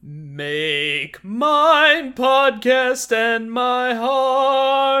Make mine podcast and my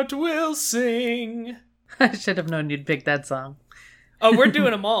heart will sing. I should have known you'd pick that song. Oh, we're doing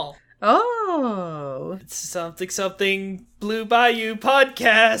them all. Oh. It's something Blue Bayou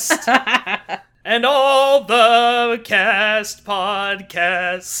podcast. And all the cast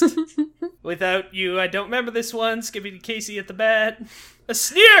podcasts. Without you, I don't remember this one. Skippy Casey at the bat. A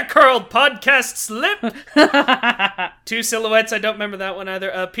sneer curled podcast slip. Two silhouettes. I don't remember that one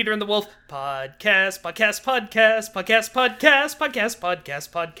either. Peter and the Wolf podcast.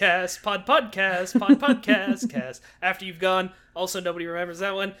 Cast. After you've gone. Also, nobody remembers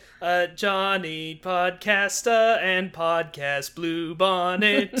that one. Johnny Podcaster and Podcast Blue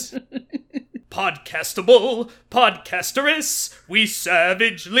Bonnet. Podcastable, podcasteress, we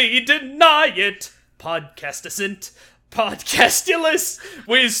savagely deny it. Podcasticent, podcastulous,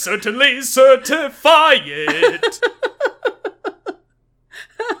 we certainly certify it.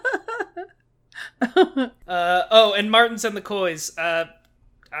 And Martins and the Coys, podcast,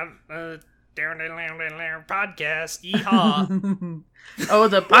 yeehaw. Oh,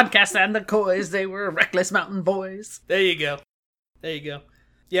 the podcast and the Coys, they were reckless mountain boys. There you go.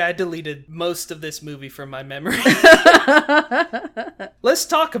 Yeah, I deleted most of this movie from my memory. Let's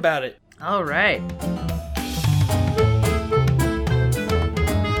talk about it. All right.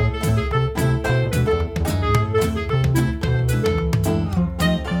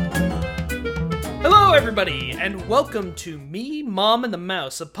 Hello, everybody, and welcome to Me, Mom, and the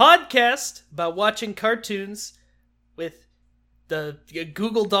Mouse, a podcast about watching cartoons with the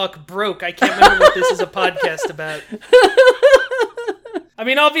Google Doc broke. I can't remember what this is a podcast about. I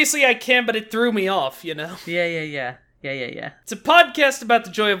mean, obviously I can, but it threw me off, you know? Yeah. It's a podcast about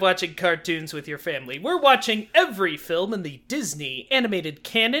the joy of watching cartoons with your family. We're watching every film in the Disney animated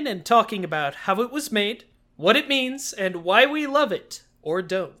canon and talking about how it was made, what it means, and why we love it, or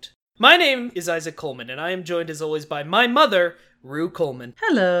don't. My name is Isaac Coleman, and I am joined as always by my mother, Rue Coleman.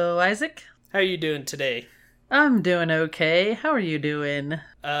 Hello, Isaac. How are you doing today? I'm doing okay. How are you doing?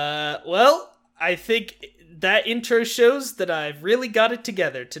 Well, I think that intro shows that I've really got it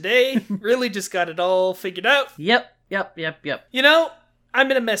together today. Really just got it all figured out. Yep. You know,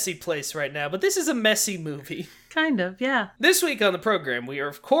 I'm in a messy place right now, but this is a messy movie. Kind of, yeah. This week on the program, we are,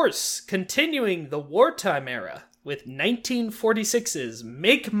 of course, continuing the wartime era with 1946's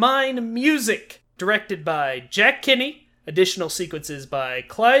Make Mine Music, directed by Jack Kinney, additional sequences by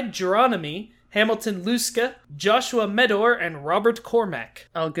Clyde Geronimi, Hamilton Luska, Joshua Medor, and Robert Cormack.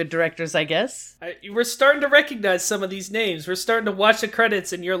 All good directors, I guess. We're starting to recognize some of these names. We're starting to watch the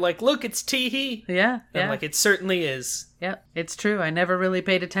credits, and you're like, look, it's Tee-Hee. Yeah. And like, it certainly is. Yeah, it's true. I never really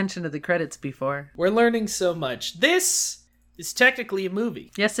paid attention to the credits before. We're learning so much. This is technically a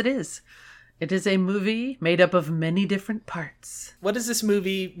movie. Yes, it is. It is a movie made up of many different parts. What does this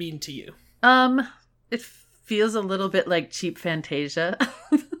movie mean to you? It feels a little bit like cheap Fantasia.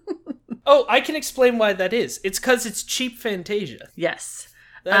 Oh, I can explain why that is. It's because it's cheap Fantasia. Yes.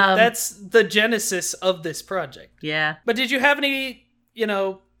 That's the genesis of this project. Yeah. But did you have any,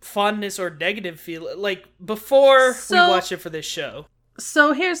 fondness or negative feel, like, before we watched it for this show?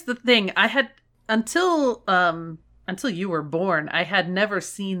 So here's the thing. I had, until you were born, I had never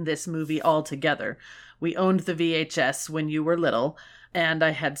seen this movie altogether. We owned the VHS when you were little, and I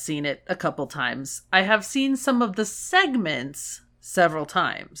had seen it a couple times. I have seen some of the segments several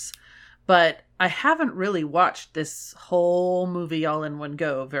times. But I haven't really watched this whole movie all in one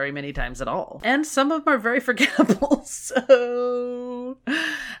go very many times at all. And some of them are very forgettable, so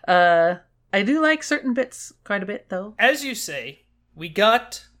I do like certain bits quite a bit, though. As you say, we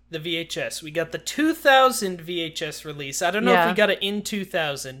got the VHS. We got the 2000 VHS release. I don't know if we got it in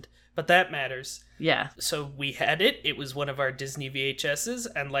 2000, but that matters. Yeah. So we had it. It was one of our Disney VHSs,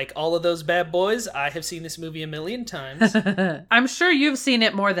 and like all of those bad boys, I have seen this movie a million times. I'm sure you've seen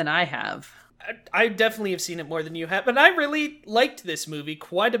it more than I have. I definitely have seen it more than you have, but I really liked this movie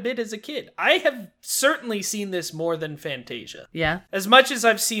quite a bit as a kid. I have certainly seen this more than Fantasia. Yeah. As much as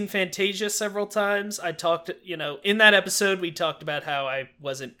I've seen Fantasia several times, I talked, in that episode, we talked about how I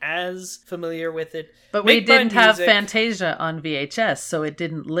wasn't as familiar with it. But we didn't have Fantasia on VHS, so it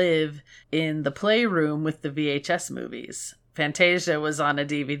didn't live in the playroom with the VHS movies. Fantasia was on a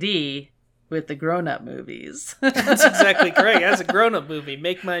DVD with the grown-up movies. That's exactly correct. As a grown-up movie,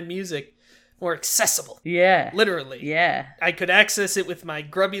 Make Mine Music more accessible. Yeah. Literally. Yeah. I could access it with my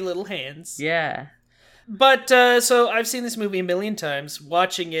grubby little hands. Yeah. But, so I've seen this movie a million times.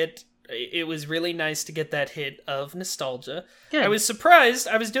 Watching it, it was really nice to get that hit of nostalgia. Good. I was surprised.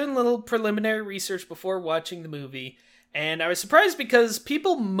 I was doing a little preliminary research before watching the movie, and I was surprised because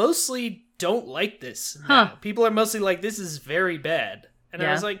people mostly don't like this now. People are mostly like, this is very bad. And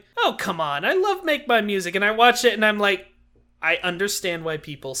I was like, oh, come on. I love Make Mine Music. And I watched it and I'm like, I understand why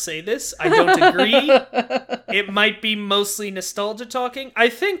people say this. I don't agree. It might be mostly nostalgia talking. I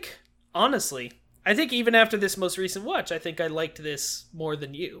think, honestly, even after this most recent watch, I think I liked this more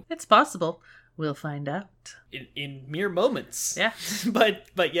than you. It's possible. We'll find out. In mere moments. Yeah.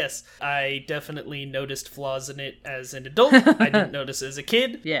 But yes, I definitely noticed flaws in it as an adult. I didn't notice as a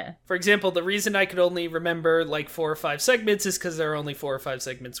kid. Yeah. For example, the reason I could only remember like 4 or 5 segments is because there are only 4 or 5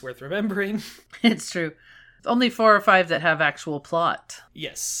 segments worth remembering. It's true. Only 4 or 5 that have actual plot.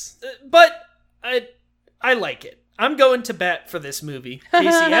 Yes. But I like it. I'm going to bat for this movie. Casey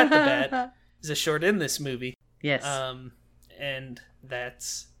at the Bat is a short in this movie. Yes. And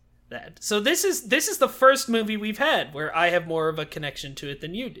that's that. So this is the first movie we've had where I have more of a connection to it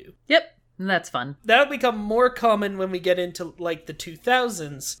than you do. Yep. And that's fun. That'll become more common when we get into like the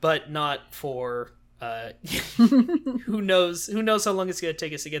 2000s, but not for who knows how long it's going to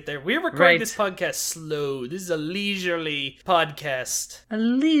take us to get there. We're recording this podcast slow. This is a leisurely podcast. A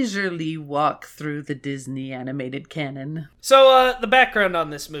leisurely walk through the Disney animated canon. So the background on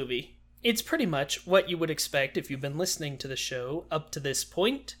this movie, it's pretty much what you would expect if you've been listening to the show up to this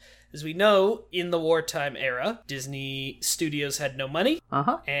point. As we know, in the wartime era, Disney Studios had no money,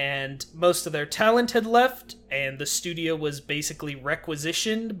 and most of their talent had left, and the studio was basically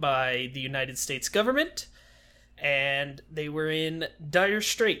requisitioned by the United States government, and they were in dire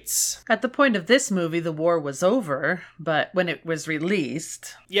straits. At the point of this movie, the war was over, but when it was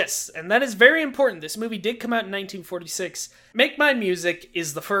released... Yes, and that is very important. This movie did come out in 1946. Make Mine Music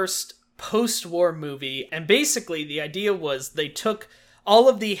is the first post-war movie, and basically the idea was they took all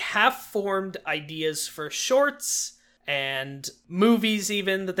of the half-formed ideas for shorts and movies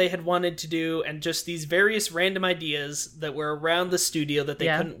even that they had wanted to do, and just these various random ideas that were around the studio that they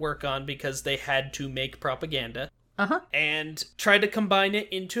couldn't work on because they had to make propaganda, and tried to combine it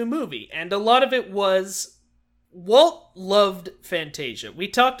into a movie. And a lot of it was... Walt loved Fantasia. We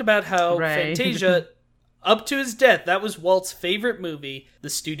talked about how Fantasia... Up to his death, that was Walt's favorite movie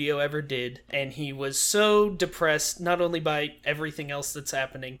the studio ever did, and he was so depressed, not only by everything else that's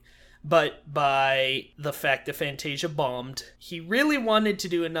happening, but by the fact that Fantasia bombed. He really wanted to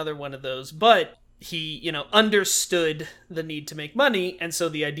do another one of those, but he, understood the need to make money, and so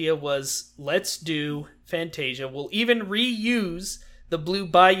the idea was, let's do Fantasia. We'll even reuse the Blue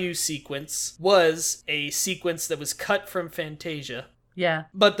Bayou sequence, was a sequence that was cut from Fantasia. Yeah.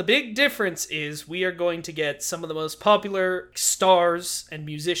 But the big difference is we are going to get some of the most popular stars and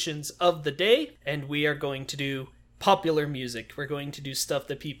musicians of the day, and we are going to do popular music. We're going to do stuff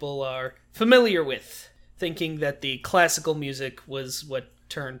that people are familiar with, thinking that the classical music was what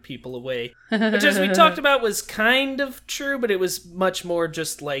turned people away. Which, as we talked about, was kind of true, but it was much more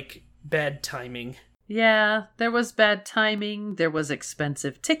just like bad timing. Yeah, there was bad timing, there was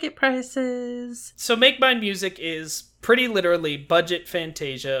expensive ticket prices. So Make Mine Music is pretty literally budget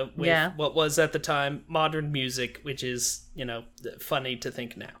Fantasia with what was at the time modern music, which is, funny to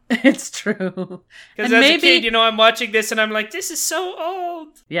think now. It's true. Because as a kid, I'm watching this and I'm like, this is so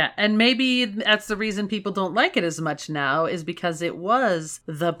old. Yeah, and maybe that's the reason people don't like it as much now, is because it was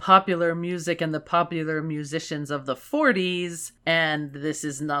the popular music and the popular musicians of the 40s, and this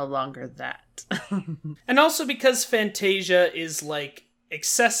is no longer that. And also because Fantasia is like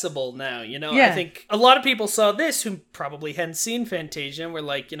accessible now, I think a lot of people saw this who probably hadn't seen Fantasia and were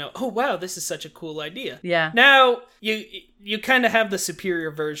like, oh wow, this is such a cool idea. Yeah. Now you kind of have the superior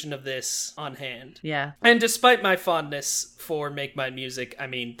version of this on hand. Yeah. And despite my fondness for Make Mine Music, I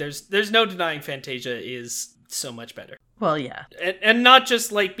mean, there's no denying Fantasia is so much better. Well, yeah. And not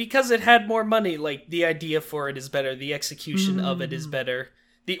just like because it had more money, like the idea for it is better, the execution of it is better.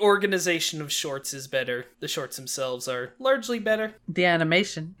 The organization of shorts is better. The shorts themselves are largely better. The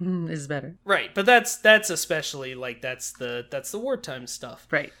animation is better. Right, but that's especially like that's the wartime stuff.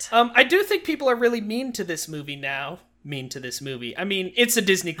 Right. I do think people are really mean to this movie now. I mean, it's a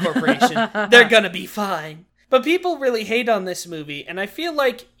Disney corporation. They're gonna be fine. But people really hate on this movie, and I feel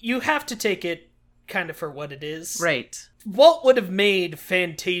like you have to take it kind of for what it is. Right. Walt would have made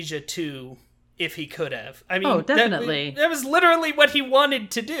Fantasia 2 if he could have. I mean, definitely. That was literally what he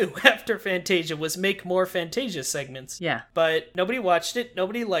wanted to do after Fantasia, was make more Fantasia segments. Yeah. But nobody watched it.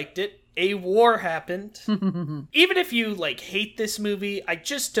 Nobody liked it. A war happened. Even if you, hate this movie, I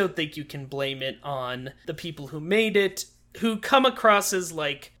just don't think you can blame it on the people who made it, who come across as,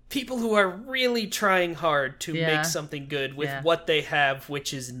 people who are really trying hard to make something good with what they have,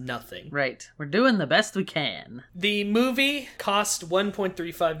 which is nothing. Right. We're doing the best we can. The movie cost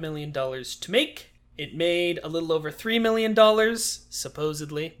 $1.35 million to make. It made a little over $3 million,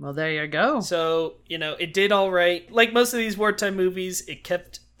 supposedly. Well, there you go. So, it did all right. Like most of these wartime movies, it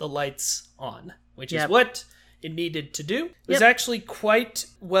kept the lights on, which is what it needed to do. It was actually quite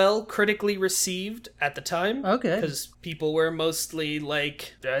well critically received at the time. Okay. Because people were mostly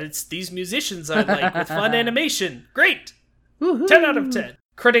like, it's these musicians I like with fun animation. Great! Woo-hoo. 10 out of 10.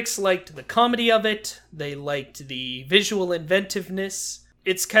 Critics liked the comedy of it. They liked the visual inventiveness.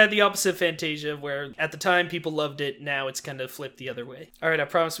 It's kind of the opposite of Fantasia, where at the time people loved it. Now it's kind of flipped the other way. All right, I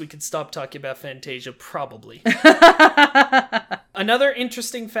promise we could stop talking about Fantasia, probably. Another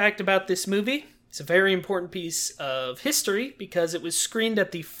interesting fact about this movie, it's a very important piece of history because it was screened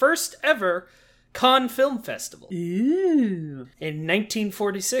at the first ever Cannes Film Festival. Ooh. In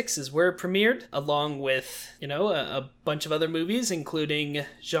 1946 is where it premiered, along with, a bunch of other movies, including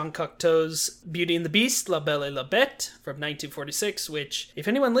Jean Cocteau's Beauty and the Beast, La Belle et la Bête, from 1946, which, if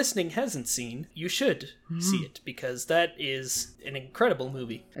anyone listening hasn't seen, you should see it, because that is an incredible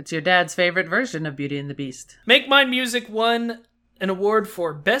movie. It's your dad's favorite version of Beauty and the Beast. Make Mine Music won an award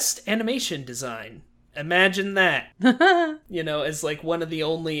for Best Animation Design. Imagine that. As like one of the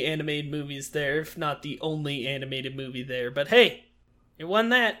only animated movies there, if not the only animated movie there. But hey, it won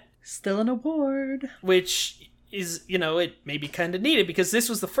that. Still an award. Which is, it maybe kind of needed because this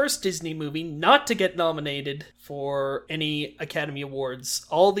was the first Disney movie not to get nominated for any Academy Awards.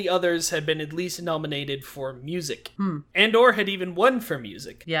 All the others had been at least nominated for music. And or had even won for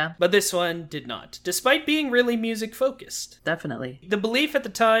music. Yeah. But this one did not, despite being really music focused. Definitely. The belief at the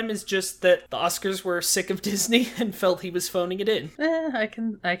time is just that the Oscars were sick of Disney and felt he was phoning it in. I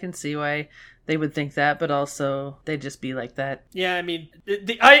can see why they would think that, but also they'd just be like that. Yeah, I mean,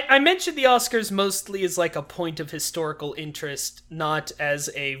 I mentioned the Oscars mostly as like a point of historical interest, not as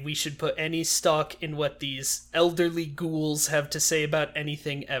a we should put any stock in what these elderly ghouls have to say about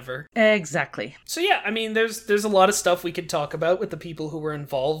anything ever. Exactly. So yeah, I mean, there's a lot of stuff we could talk about with the people who were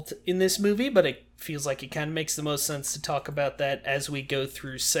involved in this movie, but it feels like it kind of makes the most sense to talk about that as we go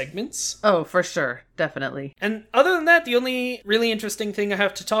through segments. Oh, for sure. Definitely. And other than that, the only really interesting thing I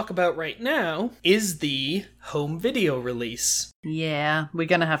have to talk about right now is the home video release. Yeah, we're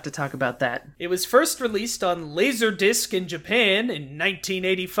gonna have to talk about that. It was first released on Laserdisc in Japan in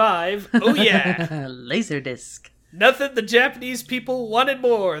 1985. Oh yeah! Laserdisc. Nothing the Japanese people wanted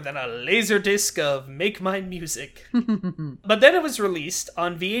more than a Laserdisc of Make Mine Music. But then it was released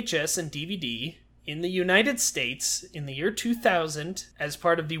on VHS and DVD in the United States in the year 2000 as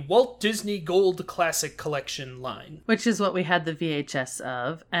part of the Walt Disney Gold Classic Collection line. Which is what we had the VHS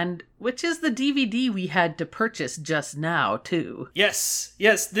of, and which is the DVD we had to purchase just now, too. Yes,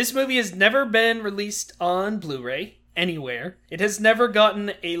 this movie has never been released on Blu-ray anywhere. It has never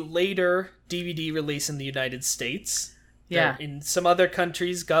gotten a later DVD release in the United States. Yeah. In some other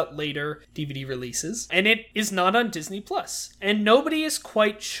countries got later DVD releases. And it is not on Disney Plus. And nobody is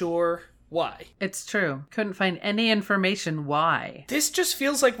quite sure why. It's true. Couldn't find any information why. This just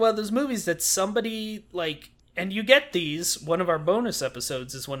feels like one of those movies that somebody, and you get these, one of our bonus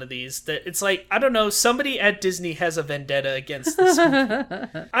episodes is one of these, that it's like, I don't know, somebody at Disney has a vendetta against this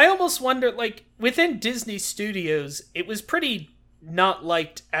movie. I almost wonder, within Disney Studios, it was pretty not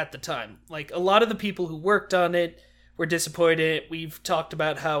liked at the time. A lot of the people who worked on it were disappointed. We've talked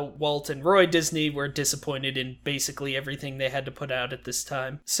about how Walt and Roy Disney were disappointed in basically everything they had to put out at this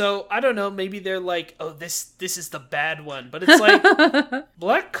time. So, I don't know, maybe they're like, oh, this is the bad one. But it's like,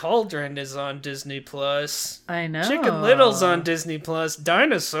 Black Cauldron is on Disney Plus. I know. Chicken Little's on Disney Plus.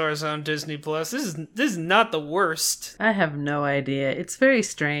 Dinosaurs on Disney Plus. This is not the worst. I have no idea. It's very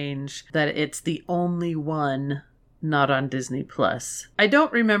strange that it's the only one not on Disney Plus. I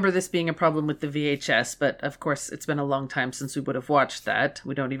don't remember this being a problem with the VHS, but of course it's been a long time since we would have watched that.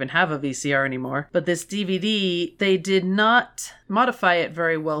 We don't even have a VCR anymore. But this DVD, they did not modify it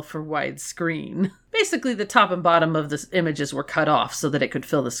very well for widescreen. Basically, the top and bottom of the images were cut off so that it could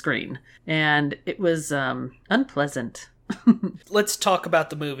fill the screen. And it was unpleasant. Let's talk about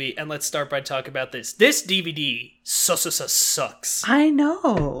the movie, and let's start by talking about this. This DVD sucks. I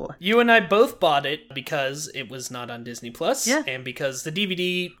know. You and I both bought it because it was not on Disney Plus, yeah. And because the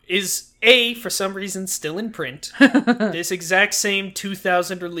DVD is, for some reason, still in print. This exact same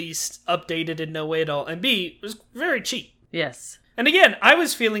 2000 release, updated in no way at all, and B, was very cheap. Yes. And again, I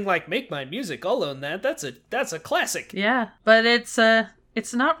was feeling like Make Mine Music, I'll own that. That's a classic. Yeah, but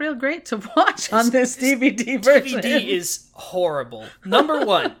it's not real great to watch on this DVD version. DVD is horrible. Number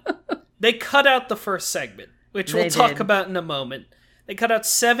one, they cut out the first segment, which we'll talk about in a moment. They cut out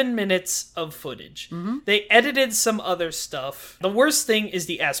 7 minutes of footage. Mm-hmm. They edited some other stuff. The worst thing is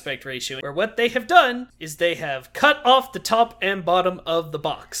the aspect ratio, where what they have done is they have cut off the top and bottom of the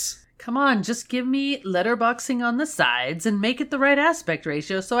box. Come on, just give me letterboxing on the sides and make it the right aspect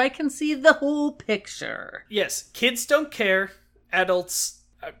ratio so I can see the whole picture. Yes, kids don't care. Adults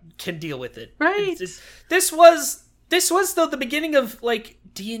can deal with it. Right. This was though the beginning of like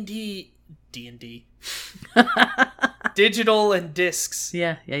D&D. Digital and discs.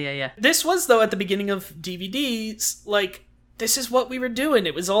 Yeah. This was though at the beginning of DVDs, like this is what we were doing.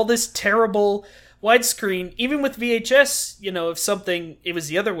 It was all this terrible widescreen. Even with VHS, if something, it was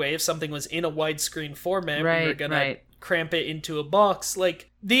the other way. If something was in a widescreen format, we were gonna cramp it into a box.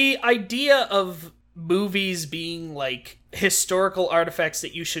 Like the idea of movies being like historical artifacts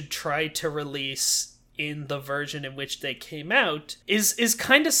that you should try to release in the version in which they came out is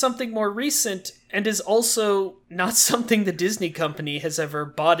kind of something more recent, and is also not something the Disney company has ever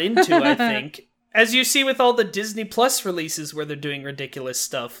bought into, I think. As you see with all the Disney Plus releases where they're doing ridiculous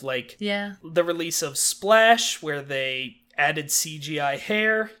stuff, like the release of Splash, where they added CGI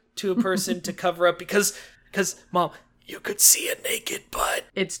hair to a person to cover up because Mom, you could see a naked butt.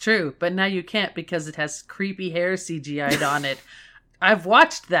 It's true, but now you can't because it has creepy hair CGI'd on it. I've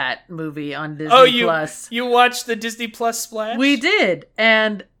watched that movie on Disney Plus. You watched the Disney Plus Splash? We did,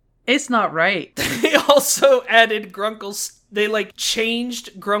 and it's not right. They also added Grunkle. They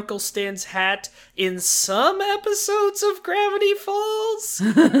changed Grunkle Stan's hat in some episodes of Gravity Falls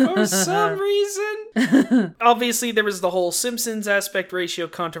for some reason. Obviously, there was the whole Simpsons aspect ratio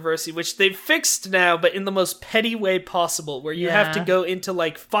controversy, which they've fixed now, but in the most petty way possible, where you have to go into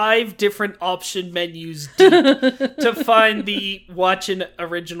 5 different option menus deep to find the watch an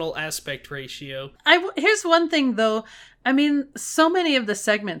original aspect ratio. Here's one thing, though. I mean, so many of the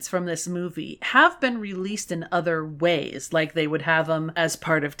segments from this movie have been released in other ways, like they would have them as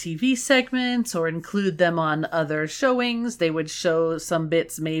part of TV segments or include them on other showings. They would show some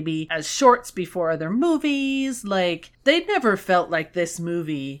bits maybe as shorts before other movies. Like, they never felt like this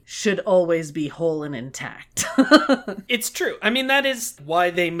movie should always be whole and intact. It's true. I mean, that is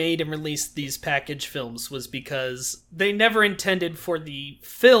why they made and released these package films, was because they never intended for the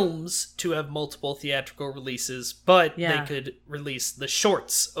films to have multiple theatrical releases, but they could release the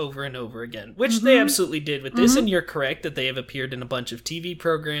shorts over and over again, which they absolutely did with this, and you're correct that they have appeared in a bunch of TV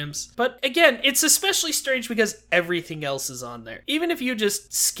programs. But again, it's especially strange because everything else is on there. Even if you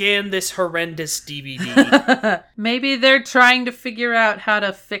just scan this horrendous DVD. Maybe they're trying to figure out how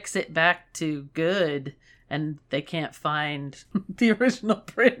to fix it back to good, and they can't find the original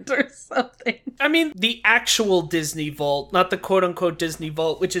print or something. I mean, the actual Disney Vault, not the quote-unquote Disney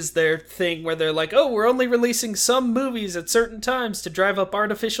Vault, which is their thing where they're like, oh, we're only releasing some movies at certain times to drive up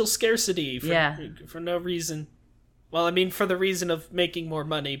artificial scarcity for no reason. Well, I mean, for the reason of making more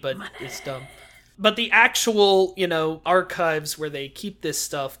money, but it's dumb. But the actual, archives where they keep this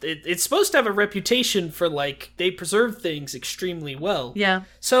stuff, it's supposed to have a reputation for, they preserve things extremely well. Yeah.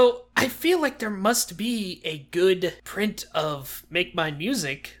 So I feel like there must be a good print of Make Mine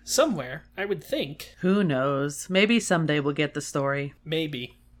Music somewhere, I would think. Who knows? Maybe someday we'll get the story.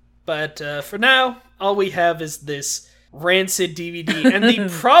 Maybe. But for now, all we have is this rancid DVD. And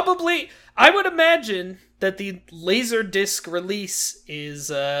I would imagine that the Laserdisc release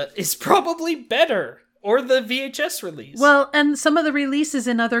is probably better, or the VHS release. Well, and some of the releases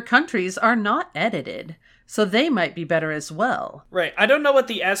in other countries are not edited, so they might be better as well. Right. I don't know what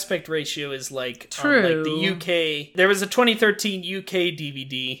the aspect ratio is like. True. On, the UK. There was a 2013 UK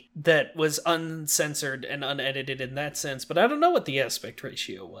DVD that was uncensored and unedited in that sense, but I don't know what the aspect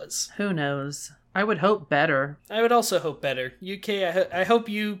ratio was. Who knows? I would hope better. I would also hope better. UK, I hope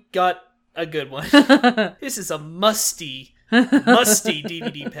you got a good one. This is a musty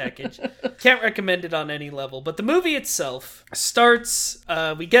DVD package. Can't recommend it on any level. But the movie itself starts,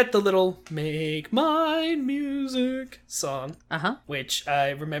 we get the little Make Mine Music song, which I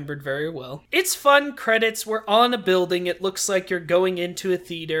remembered very well. It's fun. Credits. We're on a building. It looks like you're going into a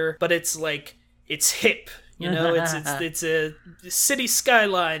theater, but it's hip. It's a city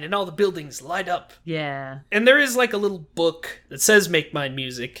skyline and all the buildings light up. Yeah. And there is a little book that says Make Mine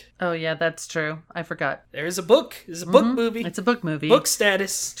Music. Oh yeah, that's true. I forgot. There is a book. It's a book movie. It's a book movie. Book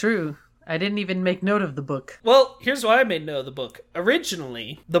status. True. I didn't even make note of the book. Well, here's why I made note of the book.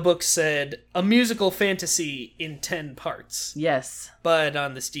 Originally, the book said a musical fantasy in 10 parts. Yes. But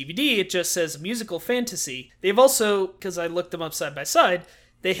on this DVD, it just says musical fantasy. They've also, because I looked them up side by side,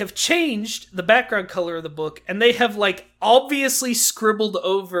 they have changed the background color of the book, and they have, obviously scribbled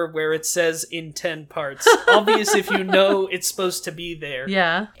over where it says in 10 parts. Obvious if you know it's supposed to be there.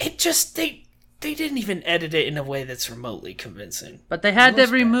 Yeah. It just, they didn't even edit it in a way that's remotely convincing. But they had to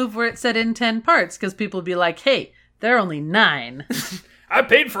remove where it said in 10 parts, because people would be like, hey, they're only 9. I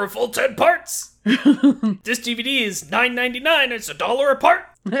paid for a full 10 parts! This DVD is $9.99, it's $1 a part!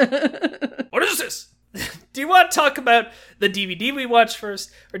 What is this? Do you want to talk about the DVD we watched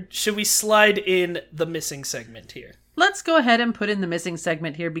first, or should we slide in the missing segment here? Let's go ahead and put in the missing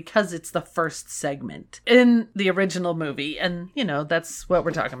segment here because it's the first segment in the original movie. And, you know, that's what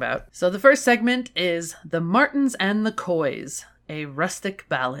we're talking about. So the first segment is The Martins and the Coys, a rustic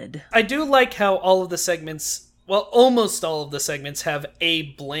ballad. I do like how all of the segments, well, almost all of the segments have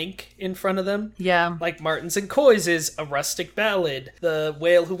a blank in front of them. Yeah. Like Martins and Coys is a rustic ballad. The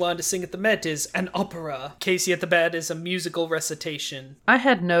Whale Who Wanted to Sing at the Met is an opera. Casey at the Bat is a musical recitation. I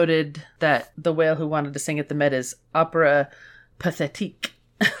had noted that The Whale Who Wanted to Sing at the Met is opera pathétique.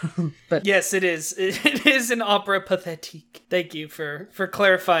 But yes, it is. It is an opera pathétique. Thank you for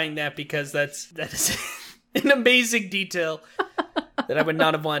clarifying that, because that is an amazing detail that I would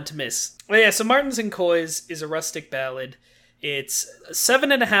not have wanted to miss. Well, yeah, so Martins and Coys is a rustic ballad. It's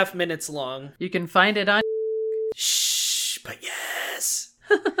 7.5 minutes long. you can find it on... Shh, but yes.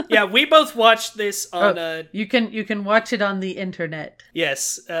 Yeah, we both watched this on You can watch it on the internet.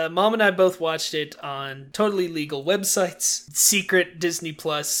 Yes, Mom and I both watched it on totally legal websites. Secret Disney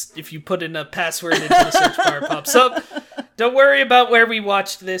Plus. If you put in a password into the search bar, it pops up. Don't worry about where we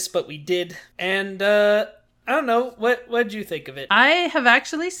watched this, but we did. And, I don't know, what did you think of it? I have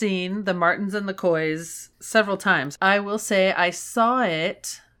actually seen The Martins and the Coys several times. I will say I saw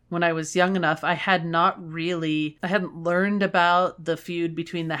it when I was young enough. I hadn't learned about the feud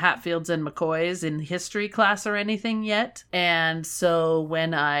between the Hatfields and McCoys in history class or anything yet. And so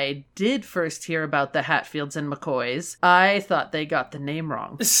when I did first hear about the Hatfields and McCoys, I thought they got the name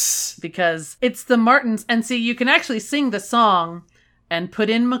wrong. Because it's the Martins, and see, you can actually sing the song and put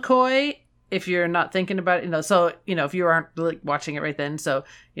in McCoy if you're not thinking about it, so, if you aren't like watching it right then. So,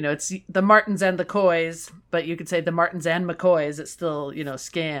 it's the Martins and the Coys, but you could say the Martins and McCoys. It still,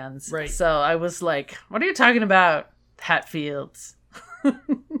 scans. Right. So I was like, what are you talking about, Hatfields?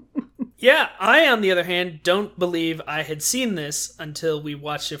 Yeah, I, on the other hand, don't believe I had seen this until we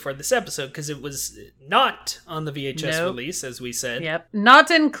watched it for this episode, because it was not on the VHS release, as we said. Yep. Not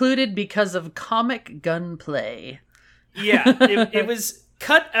included because of comic gunplay. Yeah, it was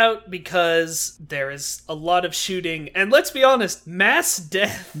cut out because there is a lot of shooting, and let's be honest, mass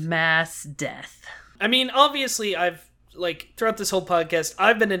death. Mass death. I mean, obviously, throughout this whole podcast,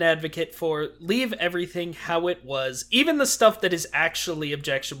 I've been an advocate for leave everything how it was. Even the stuff that is actually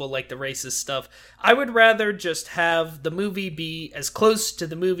objectionable, like the racist stuff. I would rather just have the movie be as close to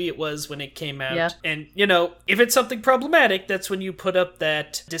the movie it was when it came out. Yeah. And, if it's something problematic, that's when you put up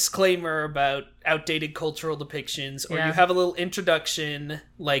that disclaimer about outdated cultural depictions, or you have a little introduction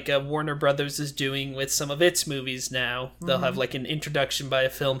like Warner Brothers is doing with some of its movies now. They'll have like an introduction by a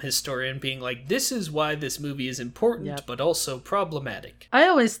film historian being like, this is why this movie is important, but also problematic. I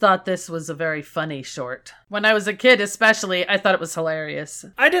always thought this was a very funny short. When I was a kid especially, I thought it was hilarious.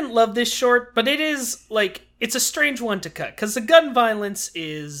 I didn't love this short, but it is it's a strange one to cut, because the gun violence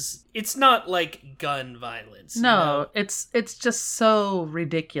it's not like gun violence. No, it's just so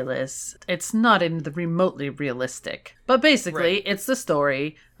ridiculous. It's not in the remotely realistic. But basically, It's the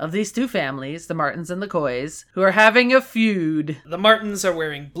story of these two families, the Martins and the Coys, who are having a feud. The Martins are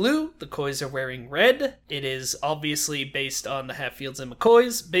wearing blue, the Coys are wearing red. It is obviously based on the Hatfields and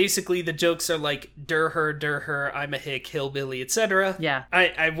McCoys. Basically, the jokes are like, der her, I'm a hick, hillbilly, etc. Yeah.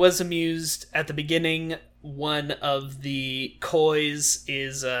 I was amused at the beginning. One of the Coys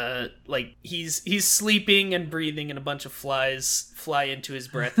is he's sleeping and breathing, and a bunch of flies fly into his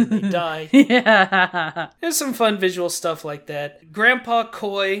breath and they die. Yeah. There's some fun visual stuff like that. Grandpa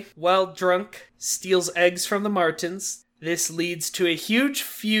Coy, while drunk, steals eggs from the Martins. This leads to a huge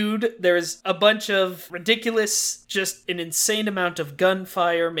feud. There's a bunch of ridiculous, just an insane amount of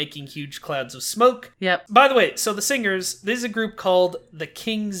gunfire making huge clouds of smoke. Yep. By the way, so the singers, this is a group called the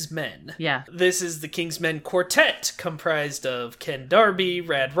King's Men. Yeah. This is the King's Men Quartet, comprised of Ken Darby,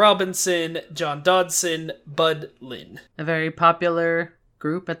 Rad Robinson, John Dodson, Bud Lynn. A very popular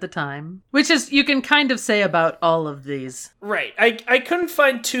group at the time, which is, you can kind of say about all of these. Right. I couldn't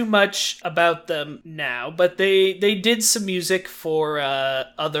find too much about them now, but they did some music for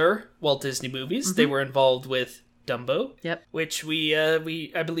other Walt Disney movies. Mm-hmm. They were involved with Dumbo. Yep. Which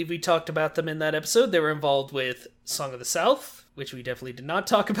I believe we talked about them in that episode. They were involved with Song of the South, which we definitely did not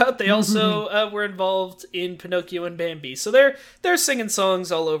talk about. They also were involved in Pinocchio and Bambi. So they're singing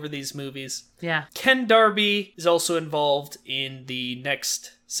songs all over these movies. Yeah. Ken Darby is also involved in the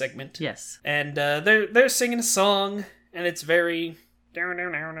next segment. Yes. And they're singing a song, and it's very...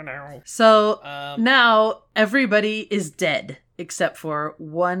 So now everybody is dead except for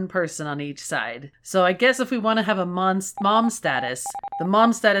one person on each side. So I guess if we want to have a mom status, the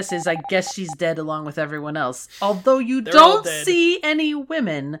mom status is I guess she's dead along with everyone else. Although you They're all don't dead. see any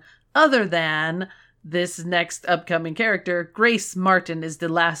women other than this next upcoming character. Grace Martin is the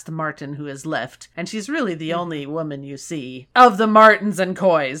last Martin who is left, and she's really the only woman you see of the Martins and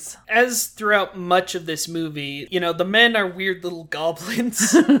Coys. As throughout much of this movie, the men are weird little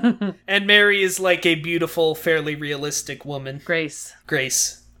goblins, and Mary is like a beautiful, fairly realistic woman. Grace.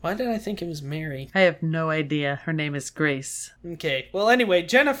 Why did I think it was Mary? I have no idea. Her name is Grace. Okay. Well, anyway,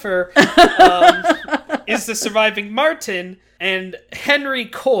 Jennifer is the surviving Martin, and Henry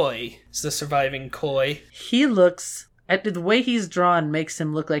Coy is the surviving Coy. He looks... the way he's drawn makes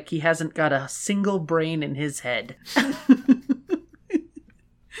him look like he hasn't got a single brain in his head. Do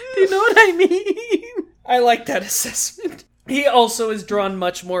you know what I mean? I like that assessment. He also is drawn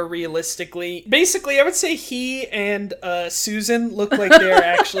much more realistically. Basically, I would say he and Susan look like they're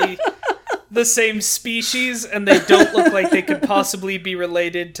actually the same species, and they don't look like they could possibly be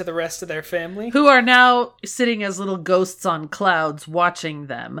related to the rest of their family. Who are now sitting as little ghosts on clouds watching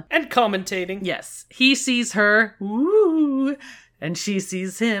them. And commentating. Yes. He sees her, ooh, and she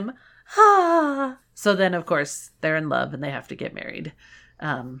sees him, ah. So then, of course, they're in love and they have to get married.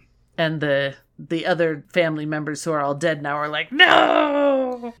 And the other family members who are all dead now are like,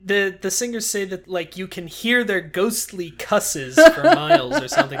 no! The singers say that, like, you can hear their ghostly cusses for miles or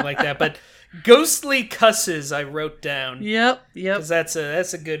something like that, but ghostly cusses I wrote down. Yep. Because that's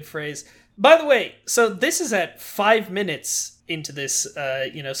a good phrase. By the way, so this is at 5 minutes into this,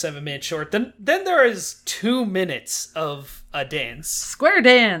 7-minute short. Then there is 2 minutes of a dance. Square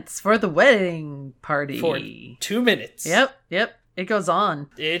dance for the wedding party. For 2 minutes. Yep. It goes on.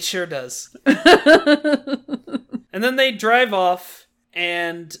 It sure does. And then they drive off,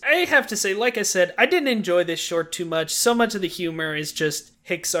 and I have to say, like I said, I didn't enjoy this short too much. So much of the humor is just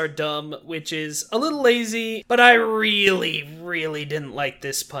Hicks are dumb, which is a little lazy, but I really, really didn't like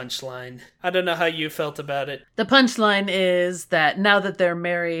this punchline. I don't know how you felt about it. The punchline is that now that they're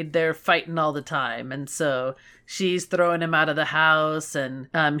married, they're fighting all the time, and so she's throwing him out of the house, and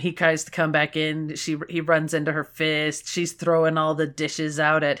he tries to come back in. He runs into her fist. She's throwing all the dishes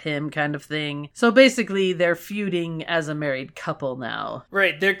out at him, kind of thing. So basically, they're feuding as a married couple now.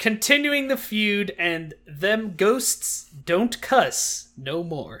 Right, they're continuing the feud, and them ghosts don't cuss no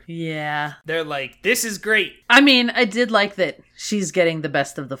more. Yeah. They're like, this is great. I mean, I did like that she's getting the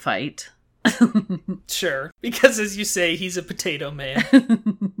best of the fight. Sure, because as you say, he's a potato man.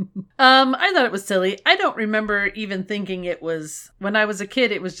 I thought it was silly. I don't remember even thinking it was, when I was a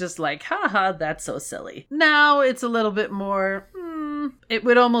kid, it was just like, haha, that's so silly. Now it's a little bit more, it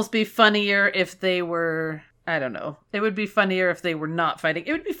would almost be funnier if they were, I don't know. It would be funnier if they were not fighting.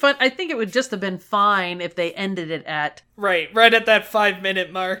 It would be fun. I think it would just have been fine if they ended it at... Right at that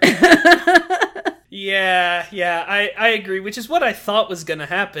 5-minute mark. Yeah, I agree, which is what I thought was gonna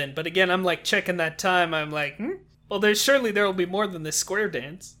happen. But again, I'm like checking that time. I'm like, well, there will be more than this square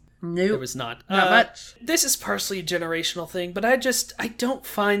dance. Nope. There was not. Not much. This is partially a generational thing, but I don't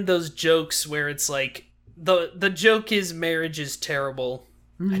find those jokes where it's like, the joke is marriage is terrible.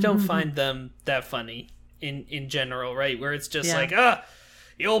 I don't find them that funny in general, right? Where it's just like,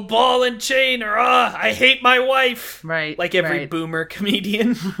 the old ball and chain, or I hate my wife. Right. Like every boomer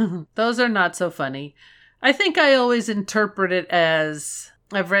comedian. Those are not so funny. I think I always interpret it as,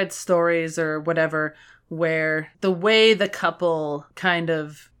 I've read stories or whatever, where the way the couple kind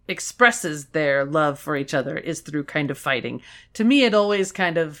of expresses their love for each other is through kind of fighting. To me, it always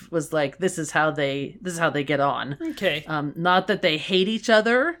kind of was like, this is how they get on. Okay. Not that they hate each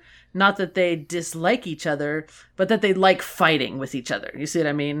other, not that they dislike each other, but that they like fighting with each other. You see what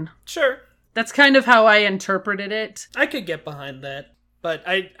I mean? Sure. That's kind of how I interpreted it. I could get behind that. But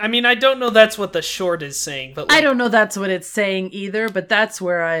I mean, I don't know that's what the short is saying. But I don't know that's what it's saying either, but that's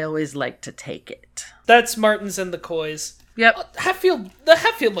where I always like to take it. That's Martins and the Coys. Yep. The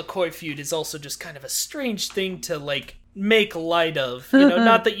Hatfield-McCoy feud is also just kind of a strange thing to, like, make light of.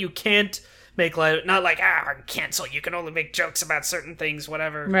 Not that you can't make light of, not like, cancel, you can only make jokes about certain things,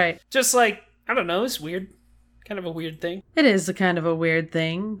 whatever. Right. Just like, I don't know, it's weird. Kind of a weird thing. It is a kind of a weird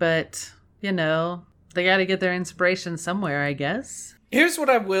thing, but, they gotta get their inspiration somewhere, I guess. Here's what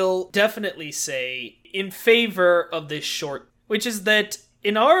I will definitely say in favor of this short, which is that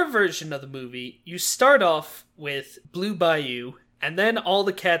in our version of the movie, you start off with Blue Bayou, and then all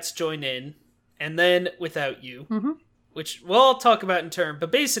the cats join in, and then Without You, which we'll talk about in turn.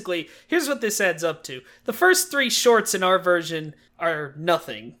 But basically, here's what this adds up to. The first 3 shorts in our version are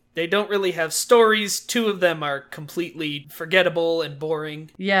nothing. They don't really have stories. 2 of them are completely forgettable and boring.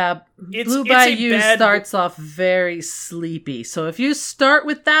 Yeah, It's Blue a Bayou bad- starts off very sleepy. So if you start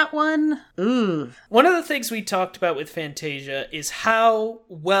with that one, ooh. One of the things we talked about with Fantasia is how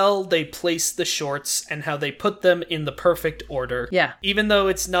well they place the shorts and how they put them in the perfect order. Yeah. Even though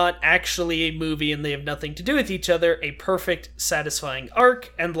it's not actually a movie and they have nothing to do with each other, a perfect, satisfying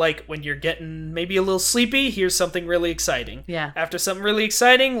arc. And like when you're getting maybe a little sleepy, here's something really exciting. Yeah. After something really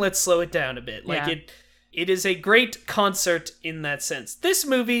exciting, let's slow it down a bit. Like Yeah. it is a great concert in that sense. This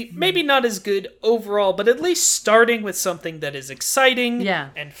movie, maybe not as good overall, but at least starting with something that is exciting Yeah.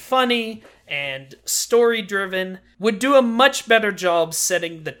 and funny and story-driven, would do a much better job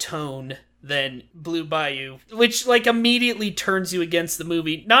setting the tone than Blue Bayou, which like immediately turns you against the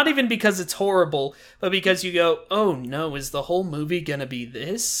movie, not even because it's horrible, but because you go, oh no, is the whole movie gonna be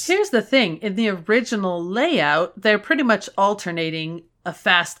this? Here's the thing. In the original layout, they're pretty much alternating a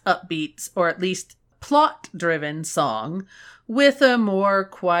fast upbeat, or at least plot-driven song with a more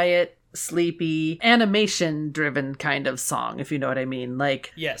quiet, sleepy, animation-driven kind of song, if you know what I mean.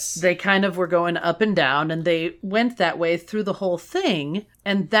 Like, Yes. they kind of were going up and down, and they went that way through the whole thing,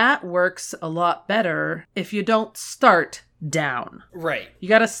 and that works a lot better if you don't start down. Right. You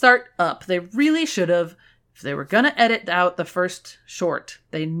gotta start up. They really should have, if they were gonna edit out the first short,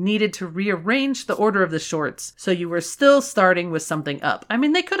 they needed to rearrange the order of the shorts so you were still starting with something up. I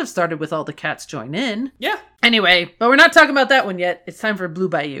mean, they could have started with All the Cats Join In. Yeah. Anyway, but we're not talking about that one yet. It's time for Blue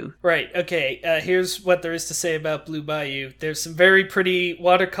Bayou. Right, okay, here's what there is to say about Blue Bayou. There's some very pretty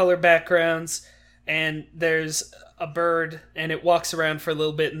watercolor backgrounds, and there's a bird, and it walks around for a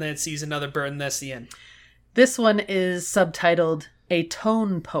little bit, and then it sees another bird, and that's the end. This one is subtitled A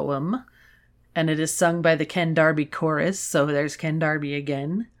Tone Poem, and it is sung by the Ken Darby Chorus, so there's Ken Darby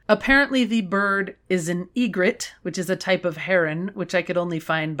again. Apparently the bird is an egret, which is a type of heron, which I could only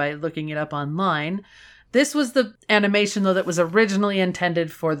find by looking it up online. This was the animation, though, that was originally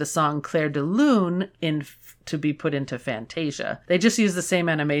intended for the song Clair de Lune to be put into Fantasia. They just used the same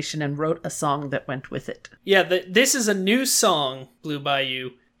animation and wrote a song that went with it. Yeah, this is a new song, Blue Bayou,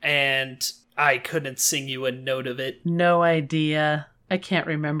 and I couldn't sing you a note of it. No idea. I can't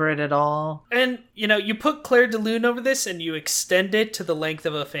remember it at all. And, you know, you put Clair de Lune over this and you extend it to the length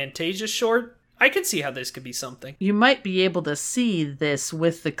of a Fantasia short, I could see how this could be something. You might be able to see this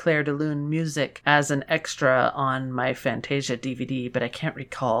with the Clair de Lune music as an extra on my Fantasia DVD, but I can't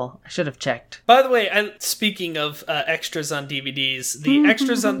recall. I should have checked. By the way, speaking of extras on DVDs, the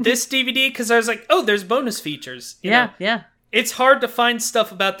extras on this DVD, because I was like, oh, there's bonus features. You know? Yeah. It's hard to find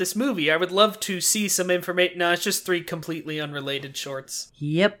stuff about this movie. I would love to see some information. No, it's just 3 completely unrelated shorts.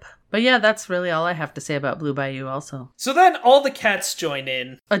 Yep. But yeah, that's really all I have to say about Blue Bayou also. So then all the cats join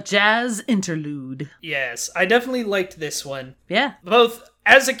in. A jazz interlude. Yes, I definitely liked this one. Yeah. Both,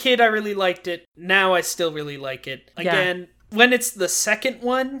 as a kid, I really liked it. Now I still really like it. Again, when it's the second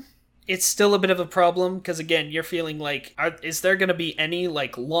one, it's still a bit of a problem. Because again, you're feeling like, is there going to be any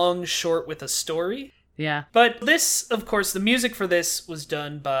like long short with a story? Yeah. But this, of course, the music for this was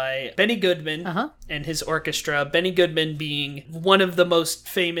done by Benny Goodman and his orchestra. Benny Goodman being one of the most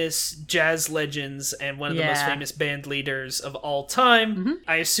famous jazz legends and one of the most famous band leaders of all time.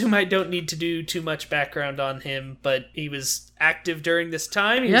 I assume I don't need to do too much background on him, but he was active during this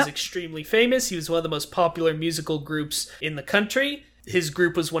time. He was extremely famous. He was one of the most popular musical groups in the country. His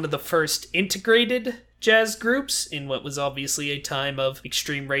group was one of the first integrated jazz groups in what was obviously a time of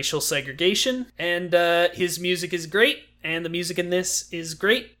extreme racial segregation. And his music is great, and the music in this is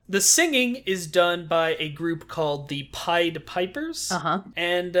great. The singing is done by a group called the Pied Pipers.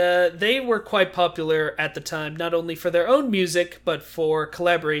 And they were quite popular at the time, not only for their own music, but for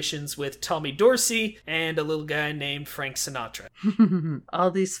collaborations with Tommy Dorsey and a little guy named Frank Sinatra. All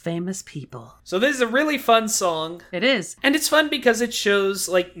these famous people. So this is a really fun song. It is. And it's fun because it shows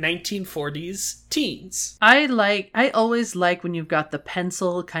like 1940s teens. I always like when you've got the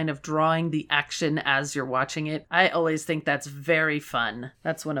pencil kind of drawing the action as you're watching it. I always think that's very fun.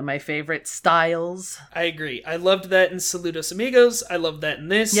 That's one of my favorite styles. I agree. I loved that in Saludos Amigos. I loved that in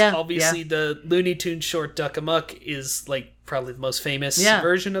this. Obviously, the Looney Tunes short Duck Amuck is like probably the most famous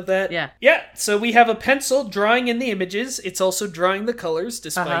version of that. Yeah, so we have a pencil drawing in the images. It's also drawing the colors,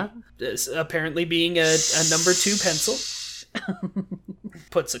 despite this apparently being a number 2 pencil.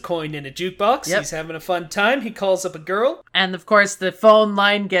 Puts a coin in a jukebox. He's having a fun time. He calls up a girl. And of course, the phone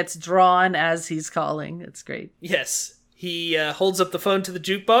line gets drawn as he's calling. It's great. Yes. He holds up the phone to the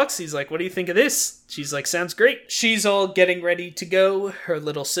jukebox. He's like, what do you think of this? She's like, sounds great. She's all getting ready to go. Her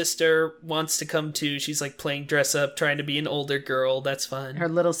little sister wants to come too. She's like playing dress up, trying to be an older girl. That's fun. Her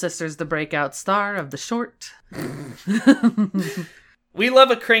little sister's the breakout star of the short. We love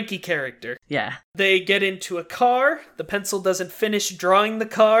a cranky character. Yeah. They get into a car. The pencil doesn't finish drawing the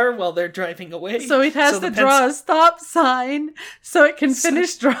car while they're driving away. So it has to draw a stop sign so it can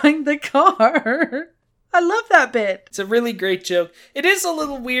finish drawing the car. I love that bit. It's a really great joke. It is a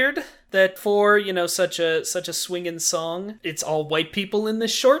little weird that for, such a swinging song, it's all white people in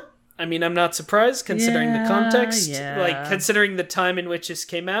this short. I mean, I'm not surprised considering the context, like considering the time in which this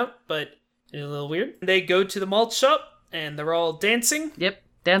came out, but it's a little weird. They go to the malt shop and they're all dancing. Yep.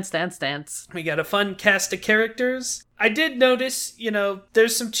 Dance, dance, dance. We got a fun cast of characters. I did notice,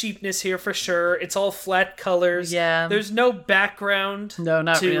 there's some cheapness here for sure. It's all flat colors. Yeah. There's no background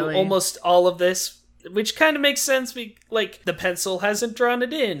not to really. Almost all of this. Which kind of makes sense, like, the pencil hasn't drawn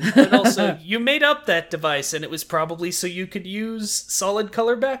it in. But also, you made up that device, and it was probably so you could use solid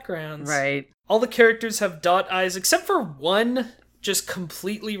color backgrounds. Right. All the characters have dot eyes, except for one just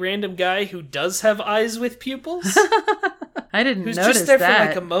completely random guy who does have eyes with pupils. I didn't who's notice just there that. for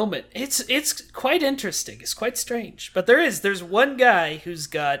like a moment. It's quite interesting. It's quite strange. But there's one guy who's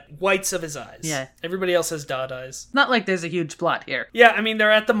got whites of his eyes. Yeah. Everybody else has dot eyes. Not like there's a huge plot here. Yeah, I mean,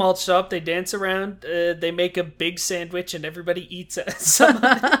 they're at the malt shop. They dance around. They make a big sandwich, and everybody eats some of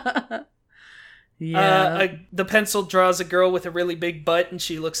it. Yeah. The pencil draws a girl with a really big butt, and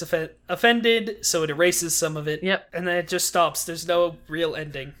she looks offended, so it erases some of it. Yep. And then it just stops. There's no real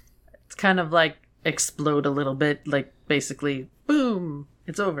ending. It's kind of like explode a little bit, like basically, boom,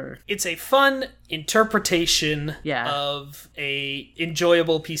 it's over. It's a fun interpretation of a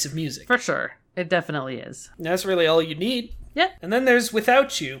enjoyable piece of music. For sure. It definitely is. And that's really all you need. Yeah. And then there's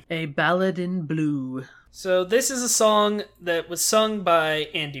Without You. A Ballad in Blue. So this is a song that was sung by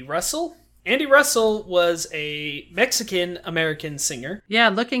Andy Russell. Andy Russell was a Mexican-American singer. Yeah,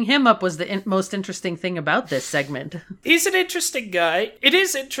 looking him up was the most interesting thing about this segment. He's an interesting guy. It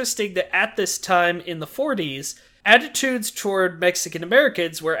is interesting that at this time in the 40s, attitudes toward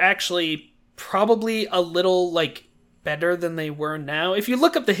Mexican-Americans were actually probably a little, better than they were now. If you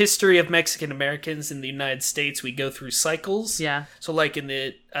look up the history of Mexican-Americans in the United States, we go through cycles. Yeah. So, in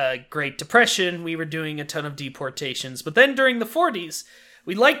the Great Depression, we were doing a ton of deportations. But then during the 40s,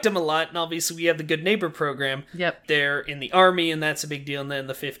 we liked them a lot, and obviously we have the Good Neighbor program. Yep. They're in the army, and that's a big deal. And then in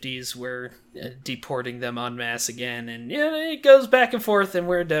the 50s, we're deporting them en masse again. And it goes back and forth, and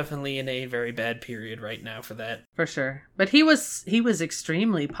we're definitely in a very bad period right now for that. For sure. But he was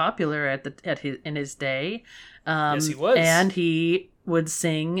extremely popular in his day. Yes, he was. And he would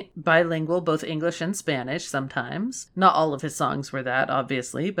sing bilingual, both English and Spanish sometimes. Not all of his songs were that,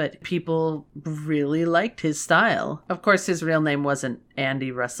 obviously, but people really liked his style. Of course, his real name wasn't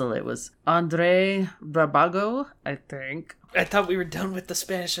Andy Russell. It was Andre Barbago, I think. I thought we were done with the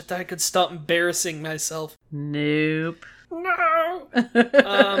Spanish. I thought I could stop embarrassing myself. Nope. No!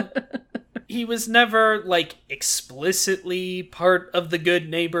 He was never, explicitly part of the Good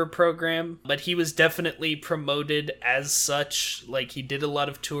Neighbor program, but he was definitely promoted as such. He did a lot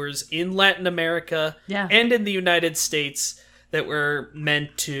of tours in Latin America and in the United States that were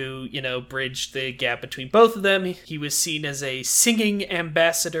meant to, bridge the gap between both of them. He was seen as a singing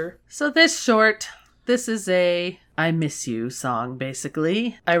ambassador. So this is a I Miss You song,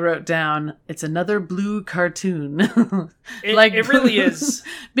 basically. I wrote down, it's another blue cartoon. It really is.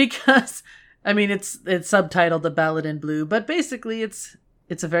 Because, I mean, it's subtitled A Ballad in Blue, but basically it's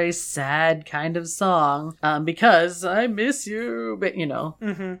a very sad kind of song, because I miss you, but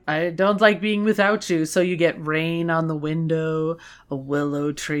I don't like being without you. So you get rain on the window, a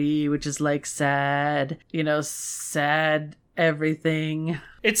willow tree, which is sad, sad everything.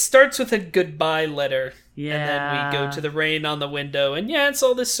 It starts with a goodbye letter. Yeah. And then we go to the rain on the window, and it's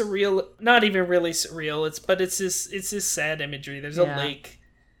all this surreal, not even really surreal, it's this sad imagery. There's a lake.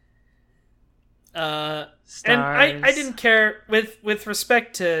 Stars. And I didn't care, with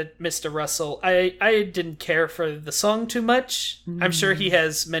respect to Mr. Russell, I didn't care for the song too much. I'm sure he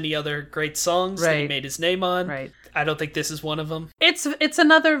has many other great songs that he made his name on. Right. I don't think this is one of them. It's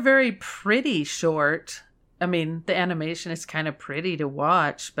another very pretty short. I mean, the animation is kind of pretty to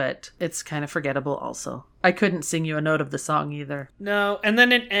watch, but it's kind of forgettable also. I couldn't sing you a note of the song either. No, and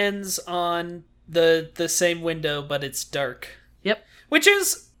then it ends on the same window, but it's dark. Yep. Which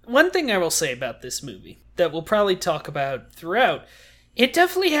is one thing I will say about this movie that we'll probably talk about throughout. It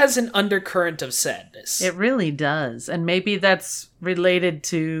definitely has an undercurrent of sadness. It really does. And maybe that's related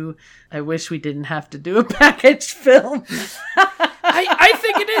to, I wish we didn't have to do a package film. I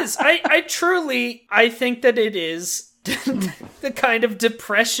think it is. I think that it is. the kind of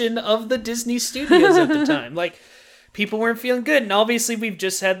depression of the Disney studios at the time. Like, people weren't feeling good, and obviously we've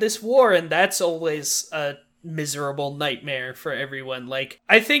just had this war, and that's always a miserable nightmare for everyone. Like,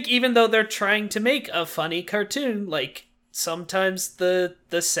 I think even though they're trying to make a funny cartoon, like, sometimes the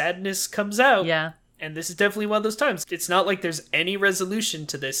sadness comes out. Yeah. And this is definitely one of those times. It's not like there's any resolution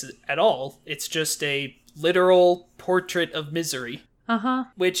to this at all. It's just a literal portrait of misery. Uh-huh.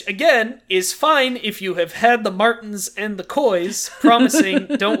 Which, again, is fine if you have had the Martins and the Coys promising,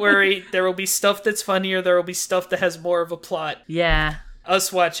 don't worry, there will be stuff that's funnier, there will be stuff that has more of a plot. Yeah.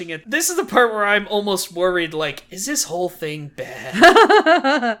 Us watching it. This is the part where I'm almost worried, like, is this whole thing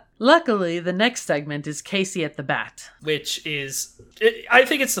bad? Luckily, the next segment is Casey at the Bat. Which is, I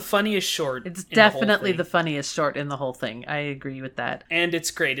think it's the funniest short. It's definitely the funniest short in the whole thing. I agree with that. And it's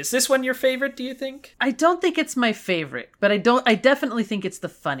great. Is this one your favorite, do you think? I don't think it's my favorite, but I definitely think it's the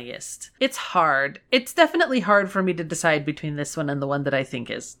funniest. It's hard. It's definitely hard for me to decide between this one and the one that I think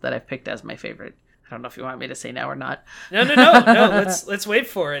that I've picked as my favorite. I don't know if you want me to say now or not. No. Let's wait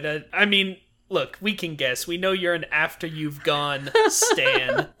for it. I mean, look, we can guess. We know you're an after you've gone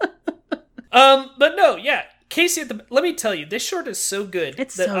stan. But no, yeah. Casey let me tell you, this short is so good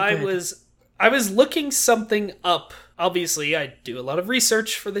I was looking something up. Obviously, I do a lot of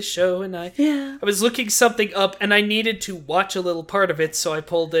research for this show, and I was looking something up, and I needed to watch a little part of it, so I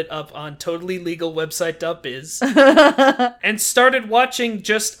pulled it up on totallylegalwebsite.biz and started watching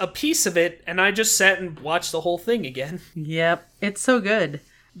just a piece of it, and I just sat and watched the whole thing again. Yep, it's so good.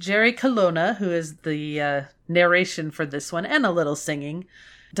 Jerry Colonna, who is the narration for this one, and a little singing,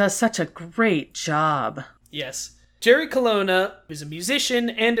 does such a great job. Yes. Jerry Colonna is a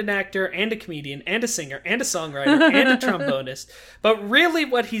musician and an actor and a comedian and a singer and a songwriter and a trombonist. But really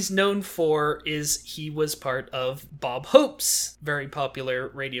what he's known for is he was part of Bob Hope's very popular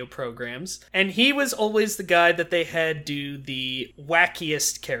radio programs. And he was always the guy that they had do the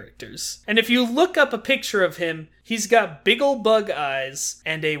wackiest characters. And if you look up a picture of him, he's got big ol' bug eyes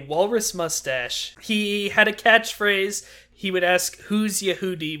and a walrus mustache. He had a catchphrase. He would ask, "Who's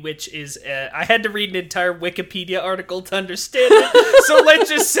Yehudi?" which is, I had to read an entire Wikipedia article to understand it. So let's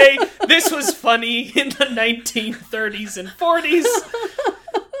just say this was funny in the 1930s and 40s.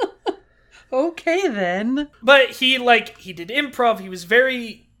 Okay, then. But he did improv. He was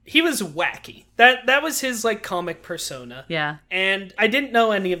wacky. That was his, comic persona. Yeah. And I didn't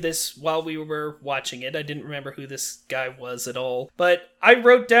know any of this while we were watching it. I didn't remember who this guy was at all. But I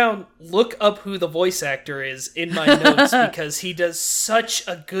wrote down, look up who the voice actor is in my notes because he does such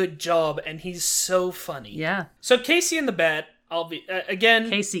a good job and he's so funny. Yeah. So Casey and the Bat, I'll be, again...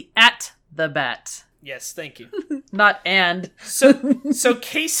 Casey at the Bat. Yes, thank you. Not and. So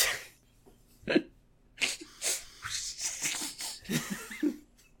Casey...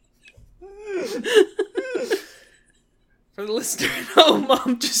 For the listener at home,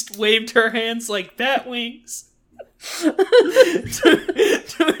 Mom just waved her hands like bat wings to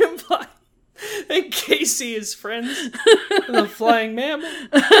imply that Casey is friends with a flying mammal.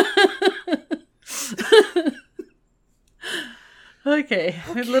 Okay,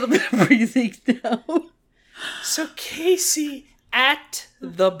 a little bit of breathing now. So Casey at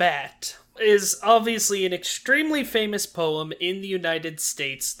the Bat is obviously an extremely famous poem in the United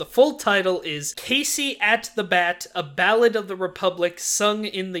States. The full title is Casey at the Bat, a Ballad of the Republic sung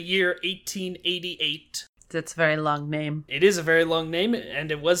in the year 1888. That's a very long name. It is a very long name,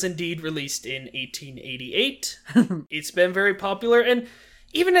 and it was indeed released in 1888. It's been very popular, and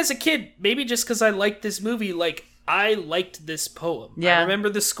even as a kid, maybe just because I liked this movie, I liked this poem. Yeah. I remember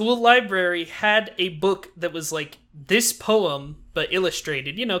the school library had a book that was this poem, but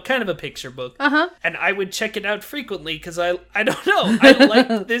illustrated, kind of a picture book. Uh-huh. And I would check it out frequently because I don't know, I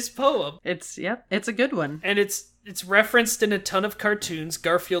liked this poem. It's a good one. And it's referenced in a ton of cartoons.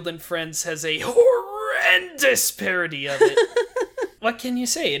 Garfield and Friends has a horrendous parody of it. What can you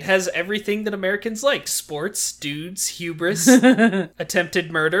say? It has everything that Americans like. Sports, dudes, hubris,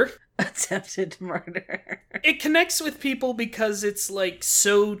 attempted murder. Attempted murder. It connects with people because it's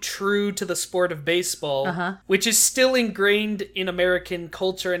so true to the sport of baseball, which is still ingrained in American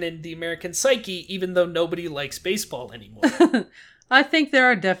culture and in the American psyche, even though nobody likes baseball anymore. I think there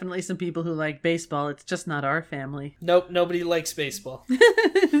are definitely some people who like baseball. It's just not our family. Nope, nobody likes baseball.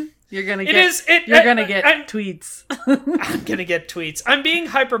 You're gonna get tweets. I'm gonna get tweets. I'm being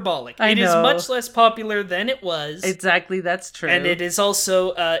hyperbolic. It is much less popular than it was. Exactly, that's true. And it is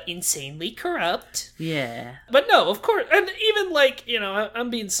also insanely corrupt. Yeah. But no, of course, and even I'm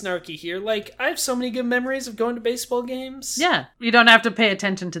being snarky here. I have so many good memories of going to baseball games. Yeah, you don't have to pay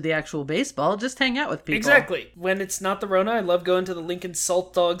attention to the actual baseball. Just hang out with people. Exactly. When it's not the Rona, I love going to the Lincoln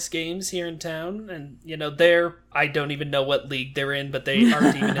Salt Dogs games here in town, and they're I don't even know what league they're in, but they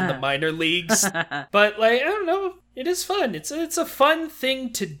aren't even in the minor leagues. But, like, I don't know. It is fun. It's a fun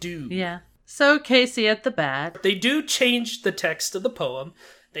thing to do. Yeah. So Casey at the bat. They do change the text of the poem.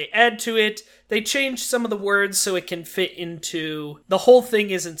 They add to it. They change some of the words so it can fit into... The whole thing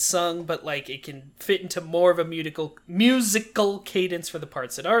isn't sung, but, like, it can fit into more of a musical cadence for the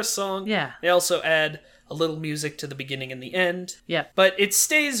parts that are sung. Yeah. They also add a little music to the beginning and the end. Yep. But it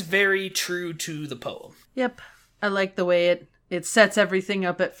stays very true to the poem. Yep. I like the way it sets everything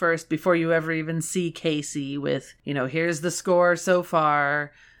up at first before you ever even see Casey with, here's the score so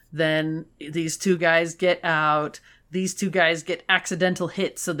far. Then these two guys get out. These two guys get accidental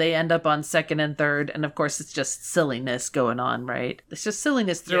hits, so they end up on second and third. And of course, it's just silliness going on, right? It's just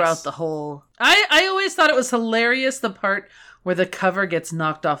silliness throughout the whole... I always thought it was hilarious, the part where the cover gets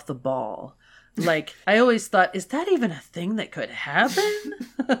knocked off the ball. Like, I always thought, is that even a thing that could happen?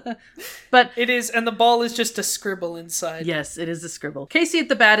 But it is, and the ball is just a scribble inside. Yes, it is a scribble. Casey at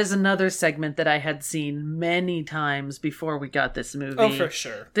the Bat is another segment that I had seen many times before we got this movie. Oh, for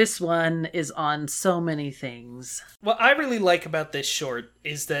sure. This one is on so many things. What I really like about this short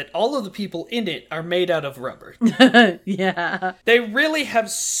is that all of the people in it are made out of rubber. Yeah. They really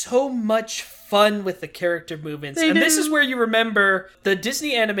have so much fun with the character movements. This is where you remember the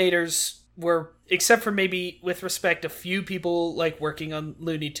Disney animators were, except for maybe with respect a few people like working on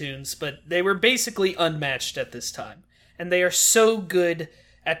Looney Tunes, but they were basically unmatched at this time. And they are so good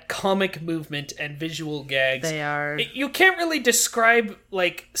at comic movement and visual gags. They are. You can't really describe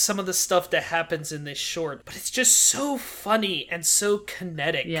like some of the stuff that happens in this short, but it's just so funny and so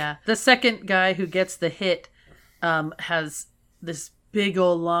kinetic. Yeah. The second guy who gets the hit has this big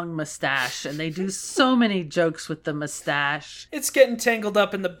old long mustache, and they do so many jokes with the mustache. It's getting tangled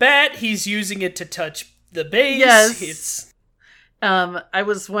up in the bat. He's using it to touch the base. Yes. I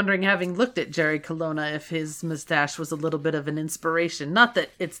was wondering, having looked at Jerry Colonna, if his mustache was a little bit of an inspiration. Not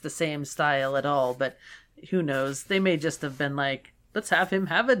that it's the same style at all, but who knows? They may just have been like, let's have him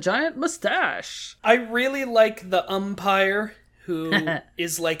have a giant mustache. I really like the umpire, who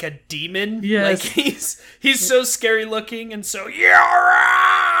is like a demon. Yes. Like he's so scary looking and so, you're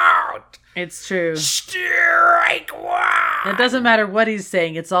out! It's true. Strike one! It doesn't matter what he's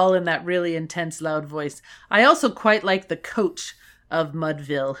saying. It's all in that really intense, loud voice. I also quite like the coach of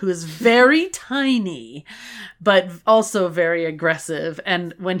Mudville, who is very tiny, but also very aggressive.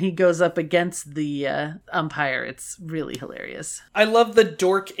 And when he goes up against the umpire, it's really hilarious. I love the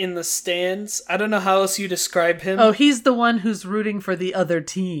dork in the stands. I don't know how else you describe him. Oh, he's the one who's rooting for the other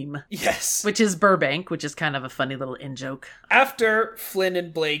team. Yes. Which is Burbank, which is kind of a funny little in-joke. After Flynn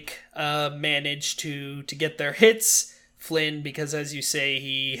and Blake manage to get their hits, Flynn, because as you say,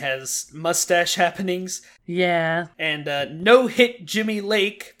 he has mustache happenings. Yeah. And no-hit Jimmy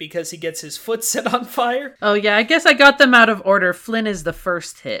Lake, because he gets his foot set on fire. Oh, yeah, I guess I got them out of order. Flynn is the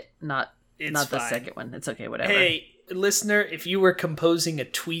first hit, not the fine. second one. It's okay, whatever. Hey, listener, if you were composing a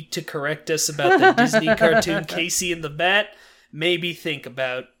tweet to correct us about the Disney cartoon Casey and the Bat, maybe think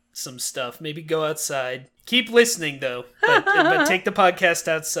about some stuff. Maybe go outside. Keep listening, though, but take the podcast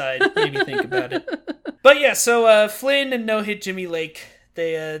outside. Maybe think about it. But yeah, so Flynn and no-hit Jimmy Lake,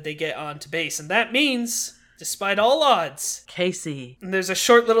 they get on to base, and that means, despite all odds, Casey. And there's a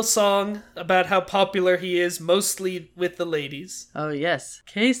short little song about how popular he is, mostly with the ladies. Oh, yes.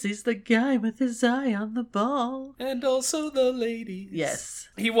 Casey's the guy with his eye on the ball. And also the ladies. Yes.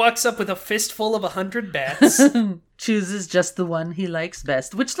 He walks up with a fistful of 100 bats. Chooses just the one he likes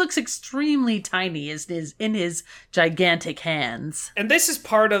best, which looks extremely tiny in his gigantic hands. And this is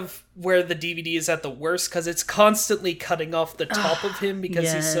part of where the DVD is at the worst, because it's constantly cutting off the top of him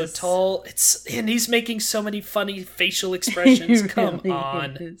because he's so tall. And he's making so many funny facial expressions. Come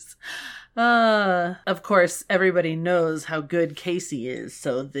on. Is. Of course, everybody knows how good Casey is,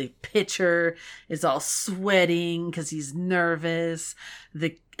 so the pitcher is all sweating because he's nervous.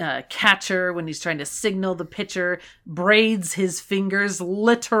 The catcher, when he's trying to signal the pitcher, braids his fingers,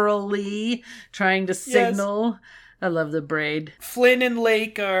 literally trying to signal. Yes. I love the braid. Flynn and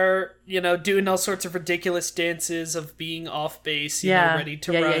Lake are, doing all sorts of ridiculous dances of being off base, ready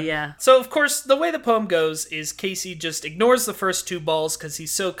to run. Yeah. So, of course, the way the poem goes is Casey just ignores the first two balls because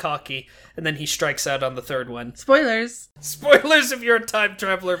he's so cocky, and then he strikes out on the third one. Spoilers. Spoilers if you're a time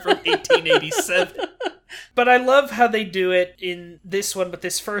traveler from 1887. But I love how they do it in this one with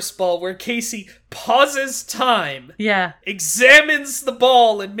this first ball, where Casey pauses time. Yeah. Examines the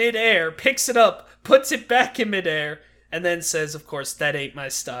ball in midair, picks it up, puts it back in midair, and then says, of course, that ain't my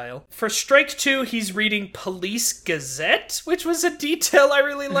style. For strike 2, he's reading Police Gazette, which was a detail I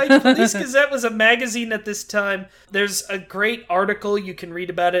really liked. Police Gazette was a magazine at this time. There's a great article, you can read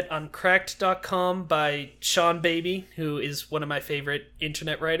about it on cracked.com by Sean Baby, who is one of my favorite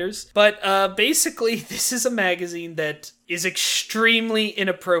internet writers. But basically, this is a magazine that is extremely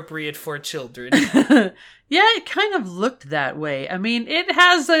inappropriate for children. Yeah, it kind of looked that way. I mean,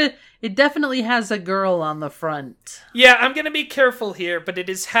 it definitely has a girl on the front. Yeah, I'm gonna be careful here, but it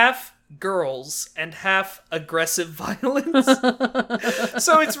is half girls and half aggressive violence.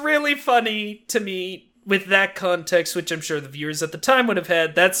 So it's really funny to me with that context, which I'm sure the viewers at the time would have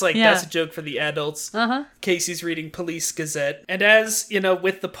had. That's a joke for the adults. Casey's reading Police Gazette. And as,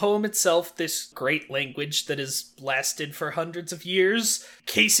 with the poem itself, this great language that has lasted for hundreds of years,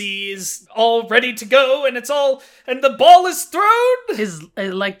 Casey is all ready to go, and the ball is thrown!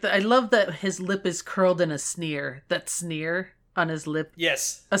 I love that his lip is curled in a sneer. That sneer on his lip.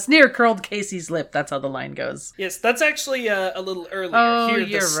 Yes. A sneer curled Casey's lip. That's how the line goes. Yes, that's actually a little earlier. Oh, Here,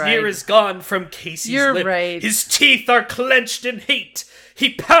 you're the sneer right. is gone from Casey's You're lip. right. His teeth are clenched in hate.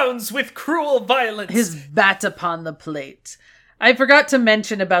 He pounds with cruel violence. His bat upon the plate. I forgot to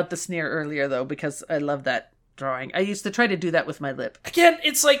mention about the sneer earlier, though, because I love that drawing. I used to try to do that with my lip. Again,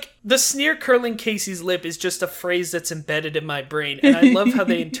 it's like the sneer curling Casey's lip is just a phrase that's embedded in my brain, and I love how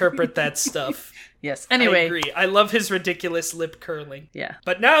they interpret that stuff. Yes, anyway. I agree. I love his ridiculous lip curling. Yeah.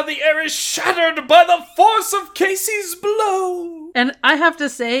 But now the air is shattered by the force of Casey's blow! And I have to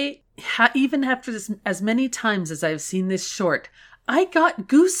say, even after this, as many times as I've seen this short, I got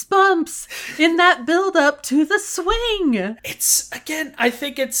goosebumps in that build-up to the swing! I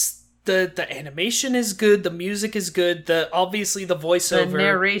think it's the animation is good, the music is good, obviously the voiceover the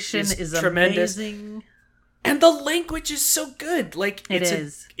narration is tremendous. Amazing. And the language is so good.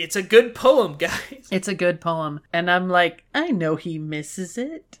 It's a good poem, guys. It's a good poem. And I'm like, I know he misses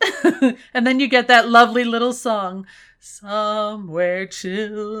it. And then you get that lovely little song. Somewhere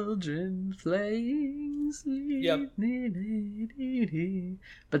children playing sweet. Yep.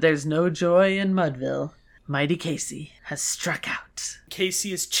 But there's no joy in Mudville. Mighty Casey has struck out.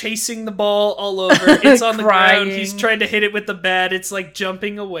 Casey is chasing the ball all over. It's on the Crying. ground. He's trying to hit it with the bat. It's like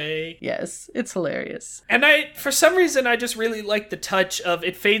jumping away. Yes, it's hilarious. And for some reason, I just really like the touch of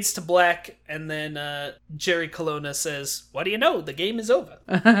it fades to black, and then Jerry Colonna says, "What do you know? The game is over."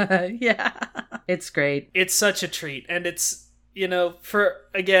 Yeah, it's great. It's such a treat. And it's, for,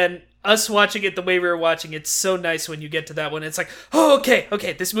 again, us watching it the way we were watching, it's so nice when you get to that one. It's like, oh,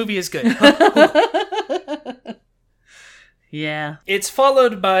 okay, this movie is good. Yeah. It's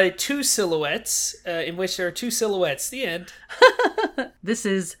followed by two silhouettes, in which there are two silhouettes. The end. This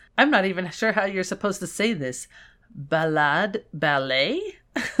is, I'm not even sure how you're supposed to say this. Ballade? Ballet?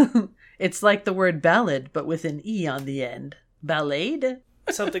 It's like the word ballad, but with an E on the end. Ballade?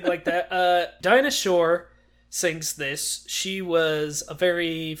 Something like that. Dinah Shore sings this. She was a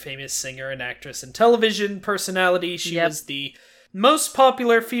very famous singer and actress and television personality. She was the most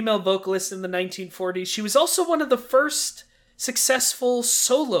popular female vocalist in the 1940s. She was also one of the first successful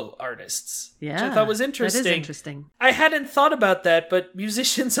solo artists, which I thought was interesting. That is interesting. I hadn't thought about that, but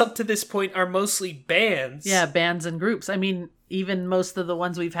musicians up to this point are mostly bands. Yeah, bands and groups. I mean, even most of the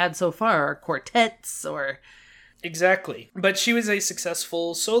ones we've had so far are quartets or... Exactly. But she was a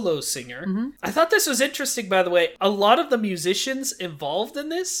successful solo singer. Mm-hmm. I thought this was interesting, by the way. A lot of the musicians involved in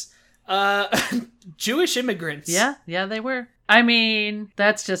this, Jewish immigrants. Yeah, they were. I mean,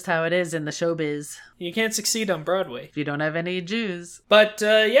 that's just how it is in the showbiz. You can't succeed on Broadway if you don't have any Jews. But,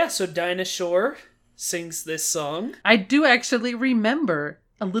 so Dinah Shore sings this song. I do actually remember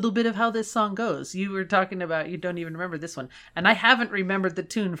a little bit of how this song goes. You were talking about you don't even remember this one. And I haven't remembered the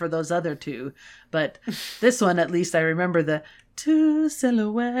tune for those other two. But this one, at least, I remember the two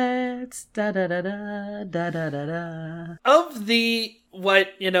silhouettes, da-da-da-da, da-da-da-da. Of the, what,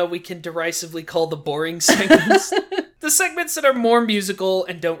 we can derisively call the boring segments, the segments that are more musical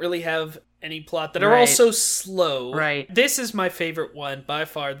and don't really have any plot, that are also slow. Right. This is my favorite one, by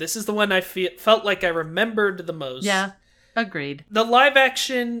far. This is the one I felt like I remembered the most. Yeah. Agreed. The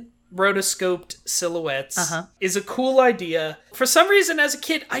live-action rotoscoped silhouettes is a cool idea. For some reason, as a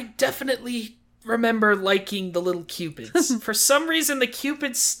kid, I definitely remember liking the little cupids. For some reason, the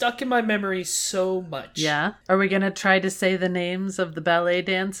cupids stuck in my memory so much. Yeah? Are we going to try to say the names of the ballet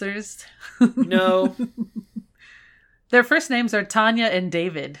dancers? No. Their first names are Tanya and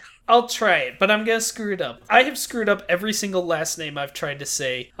David. I'll try it, but I'm going to screw it up. I have screwed up every single last name I've tried to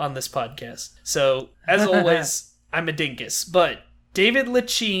say on this podcast. So, as always... I'm a dingus, but David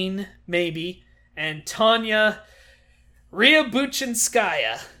Lachine, maybe, and Tanya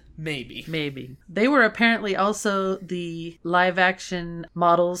Ryabuchinskaya, Maybe. Maybe. They were apparently also the live-action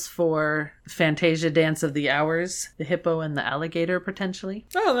models for Fantasia Dance of the Hours, the hippo and the alligator, potentially.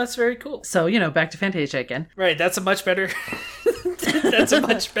 Oh, that's very cool. So, back to Fantasia again. Right, that's a much better... that's a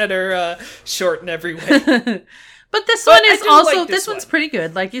much better short in every way. But this one is also, like this one's pretty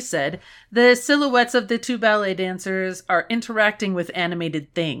good, like you said. The silhouettes of the two ballet dancers are interacting with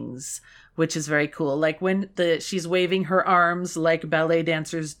animated things, which is very cool. Like when she's waving her arms like ballet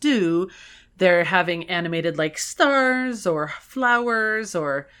dancers do, they're having animated like stars or flowers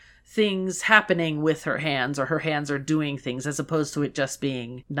or things happening with her hands, or her hands are doing things, as opposed to it just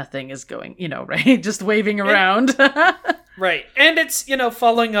being nothing is going, right? Just waving around. Right. And it's,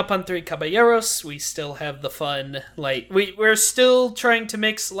 following up on Three Caballeros, we still have the fun, we're still trying to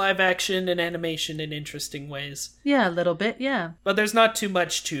mix live action and animation in interesting ways. Yeah, a little bit, yeah. But there's not too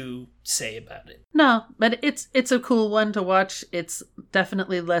much to say about it. No, but it's a cool one to watch. It's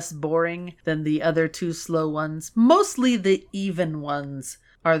definitely less boring than the other two slow ones. Mostly the even ones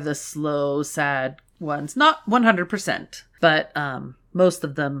are the slow, sad ones. Not 100%, but most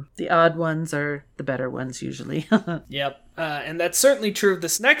of them, the odd ones, are the better ones usually. Yep. And that's certainly true of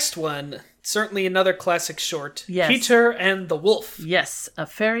this next one. Certainly another classic short. Yes. Peter and the Wolf. Yes, a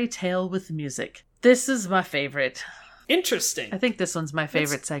fairy tale with music. This is my favorite. Interesting. I think this one's my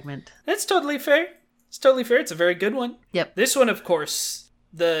favorite segment. That's totally fair. It's totally fair. It's a very good one. Yep. This one, of course,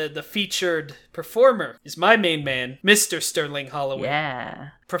 the featured performer is my main man, Mr. Sterling Holloway. Yeah.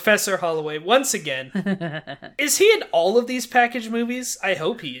 Professor Holloway, once again. Is he in all of these package movies? I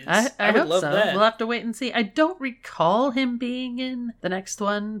hope he is. I would hope love so. that. We'll have to wait and see. I don't recall him being in the next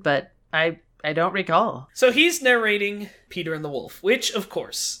one, but I don't recall. So he's narrating Peter and the Wolf, which, of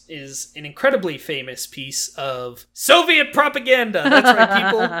course, is an incredibly famous piece of Soviet propaganda. That's right,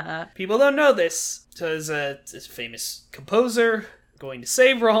 people. People don't know this. So it's a famous composer. Going to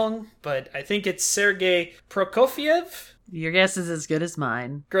say wrong, but I think it's Sergei Prokofiev. Your guess is as good as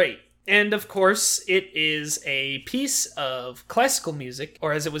mine. Great. And of course, it is a piece of classical music,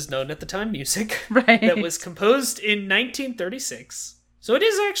 or as it was known at the time, music, right, that was composed in 1936. So it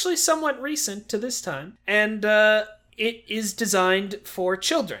is actually somewhat recent to this time. And it is designed for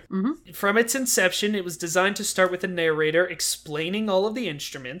children. Mm-hmm. From its inception, it was designed to start with a narrator explaining all of the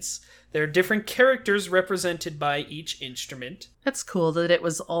instruments. There are different characters represented by each instrument. That's cool that it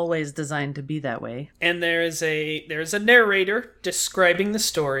was always designed to be that way. And there's a narrator describing the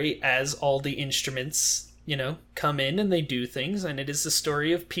story as all the instruments, come in and they do things. And it is the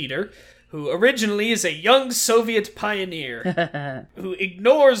story of Peter, who originally is a young Soviet pioneer who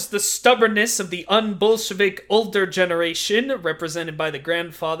ignores the stubbornness of the un-Bolshevik older generation, represented by the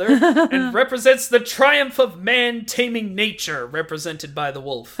grandfather, and represents the triumph of man taming nature, represented by the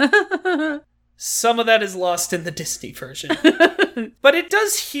wolf. Some of that is lost in the Disney version. But it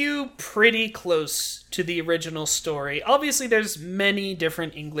does hew pretty close to the original story. Obviously, there's many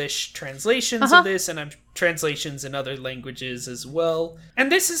different English translations of this, and translations in other languages as well.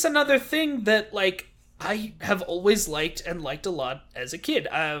 And this is another thing that, I have always liked and liked a lot as a kid.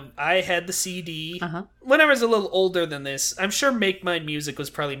 I had the CD. When I was a little older than this, I'm sure Make Mine Music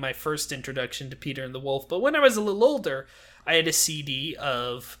was probably my first introduction to Peter and the Wolf, but when I was a little older, I had a CD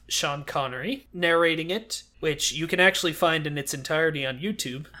of Sean Connery narrating it, which you can actually find in its entirety on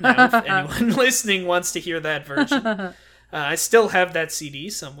YouTube now, if anyone listening wants to hear that version. I still have that CD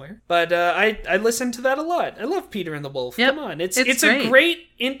somewhere, but I listen to that a lot. I love Peter and the Wolf. Yep. Come on, it's a great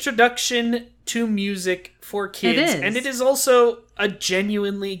introduction to music for kids, and it is also a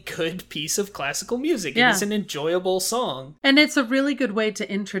genuinely good piece of classical music. Yeah. It is an enjoyable song, and it's a really good way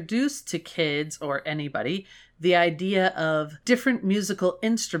to introduce to kids or anybody the idea of different musical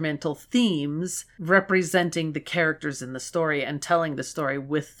instrumental themes representing the characters in the story and telling the story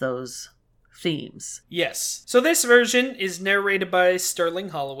with those themes. Yes. So this version is narrated by Sterling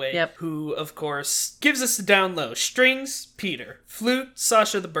Holloway, who, of course, gives us the down low. Strings, Peter. Flute,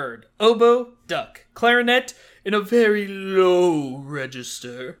 Sasha the Bird. Oboe, Duck. Clarinet, in a very low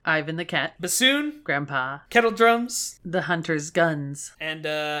register, Ivan the Cat. Bassoon, Grandpa. Kettle drums, the Hunter's guns. And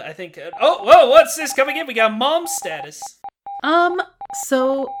I think... whoa, what's this coming in? We got mom status.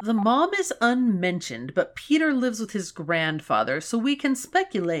 So the mom is unmentioned, but Peter lives with his grandfather, so we can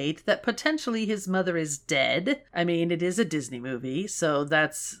speculate that potentially his mother is dead. I mean, it is a Disney movie, so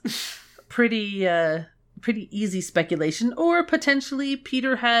that's pretty easy speculation. Or potentially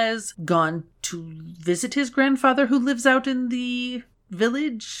Peter has gone to visit his grandfather who lives out in the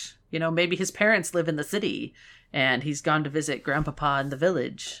village. Maybe his parents live in the city and he's gone to visit Grandpapa in the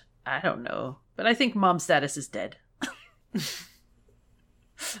village. I don't know. But I think mom status is dead.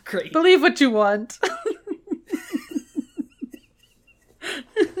 Great. Believe what you want.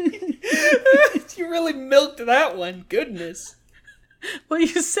 You really milked that one. Goodness. Well,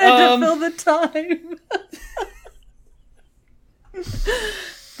 you said to fill the time.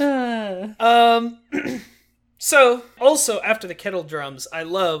 So, also, after the kettle drums, I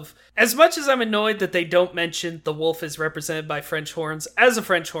love, as much as I'm annoyed that they don't mention the wolf is represented by French horns, as a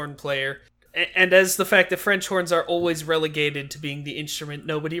French horn player, and as the fact that French horns are always relegated to being the instrument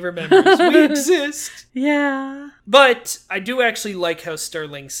nobody remembers, we exist. Yeah. But I do actually like how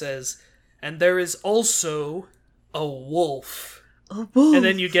Sterling says, and there is also a wolf. A wolf. And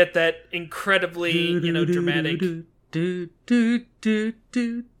then you get that incredibly, dramatic... It's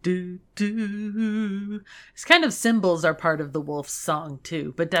kind of cymbals are part of the wolf's song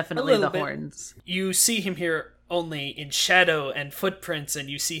too, but definitely the horns. You see him here only in shadow and footprints, and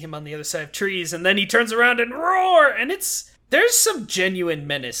you see him on the other side of trees, and then he turns around and roar, and there's some genuine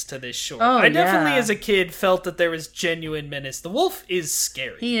menace to this short. I definitely, as a kid, felt that there was genuine menace. The wolf is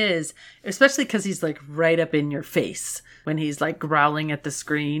scary. He is, especially because he's like right up in your face when he's like growling at the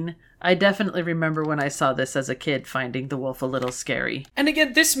screen. I definitely remember when I saw this as a kid finding the wolf a little scary. And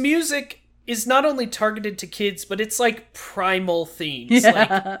again, this music is not only targeted to kids, but it's like primal themes. Yeah.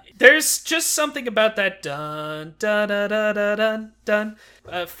 Like, there's just something about that dun dun dun dun dun dun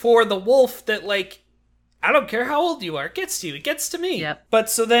for the wolf that, like, I don't care how old you are, it gets to you, it gets to me. Yep. But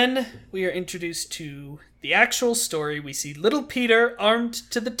so then we are introduced to the actual story. We see little Peter armed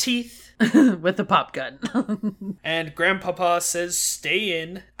to the teeth. With a pop gun. And Grandpapa says, stay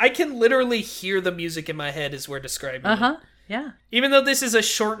in. I can literally hear the music in my head as we're describing it. Yeah. Even though this is a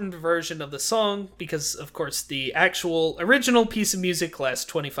shortened version of the song, because, of course, the actual original piece of music lasts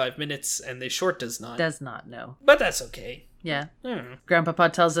 25 minutes, and this short does not. Does not, no. But that's okay. Yeah. Grandpapa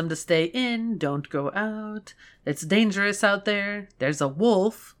tells him to stay in, don't go out. It's dangerous out there. There's a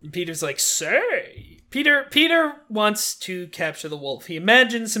wolf. And Peter's like, say. Peter wants to capture the wolf. He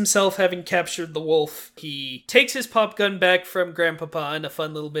imagines himself having captured the wolf. He takes his pop gun back from Grandpapa in a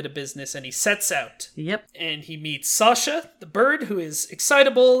fun little bit of business, and he sets out. Yep. And he meets Sasha, the bird, who is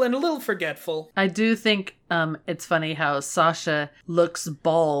excitable and a little forgetful. I do think it's funny how Sasha looks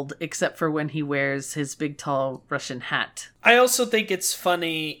bald except for when he wears his big tall Russian hat. I also think it's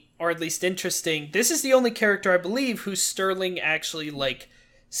funny, or at least interesting. This is the only character, I believe, who Sterling actually, like,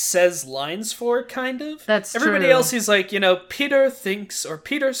 says lines for, kind of. That's Everybody true. else, he's like, Peter thinks, or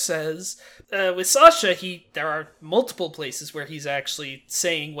Peter says. With Sasha, there are multiple places where he's actually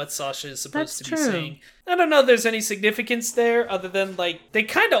saying what Sasha is supposed to be saying. I don't know if there's any significance there, other than, like, they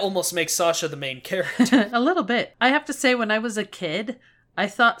kind of almost make Sasha the main character. A little bit. I have to say, when I was a kid, I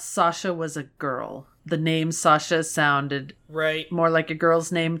thought Sasha was a girl. The name Sasha sounded more like a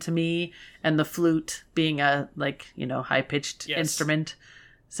girl's name to me, and the flute being a, like, high-pitched instrument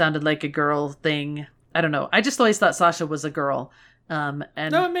sounded like a girl thing. I don't know. I just always thought Sasha was a girl. And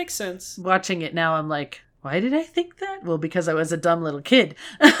no, it makes sense. Watching it now, I'm like, why did I think that? Well, because I was a dumb little kid.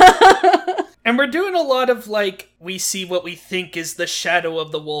 And we're doing a lot of, like, we see what we think is the shadow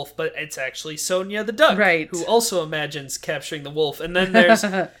of the wolf, but it's actually Sonia the duck, right, who also imagines capturing the wolf. And then there's,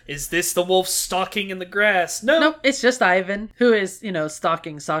 is this the wolf stalking in the grass? No. Nope, it's just Ivan, who is,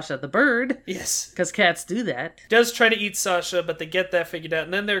 stalking Sasha the bird. Yes. Because cats do that. Does try to eat Sasha, but they get that figured out.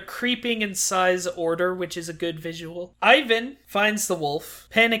 And then they're creeping in size order, which is a good visual. Ivan finds the wolf.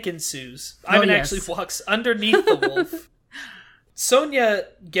 Panic ensues. Ivan actually walks underneath the wolf. Sonia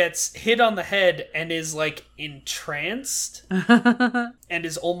gets hit on the head and is, like, entranced and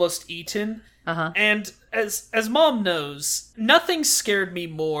is almost eaten. And as Mom knows, nothing scared me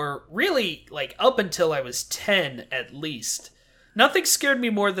more, really, like, up until I was 10 at least. Nothing scared me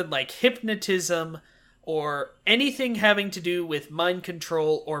more than, like, hypnotism or anything having to do with mind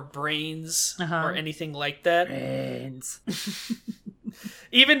control or brains or anything like that. Brains.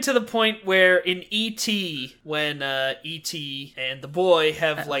 Even to the point where in E.T., when E.T. and the boy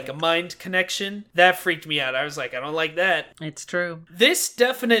have, like, a mind connection, that freaked me out. I was like, I don't like that. It's true. This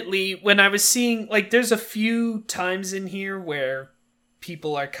definitely, when I was seeing, like, there's a few times in here where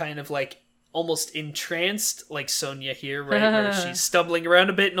people are kind of, like, almost entranced, like Sonia here, right? Where she's stumbling around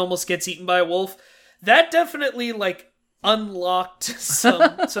a bit and almost gets eaten by a wolf. That definitely, like, unlocked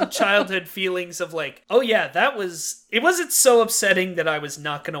some childhood feelings of, like, oh yeah, it wasn't so upsetting that I was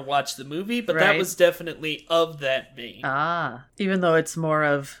not going to watch the movie, but that was definitely of that vein. Even though it's more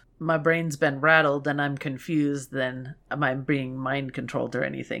of my brain's been rattled and I'm confused than am I being mind controlled or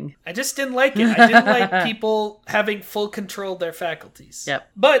anything. I just didn't like it. I didn't like people having full control of their faculties.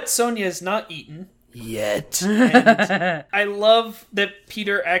 Yep. But Sonia is not eaten. Yet. And I love that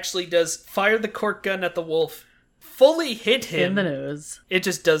Peter actually does fire the cork gun at the wolf, fully hit him in the nose. It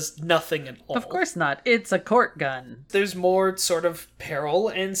just does nothing at all. Of course not. It's a court gun. There's more sort of peril,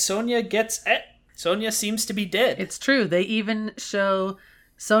 and Sonia seems to be dead. It's true. They even show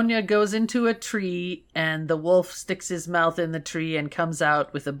Sonia goes into a tree, and the wolf sticks his mouth in the tree and comes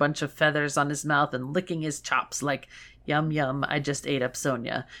out with a bunch of feathers on his mouth and licking his chops like, yum, yum, I just ate up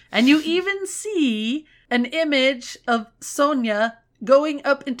Sonia. And you even see an image of Sonia going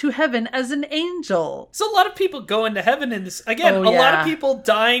up into heaven as an angel. There's a lot of people going to heaven in this. Again, a lot of people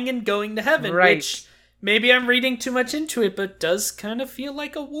dying and going to heaven, right. Which maybe I'm reading too much into it, but does kind of feel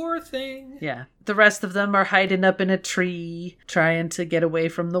like a war thing. Yeah. The rest of them are hiding up in a tree, trying to get away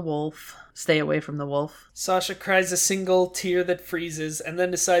from the wolf. Stay away from the wolf. Sasha cries a single tear that freezes and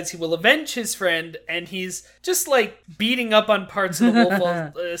then decides he will avenge his friend, and he's just like beating up on parts of the wolf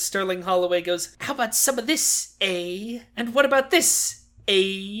while Sterling Holloway goes, "How about some of this, eh? And what about this,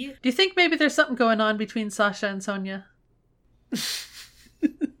 eh?" Do you think maybe there's something going on between Sasha and Sonia?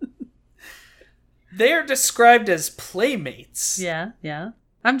 They are described as playmates. Yeah.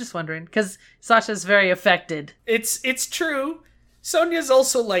 I'm just wondering, because Sasha's very affected. It's true. Sonia's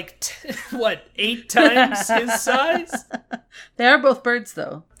also like, 8 times his size? They are both birds,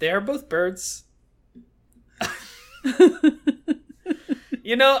 though. They are both birds.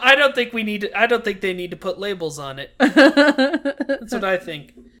 You know, I don't think they need to put labels on it. That's what I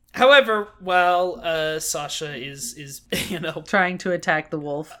think. However, while Sasha is trying to attack the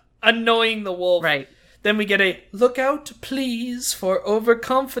wolf, annoying the wolf, right? Then we get a "look out, please" for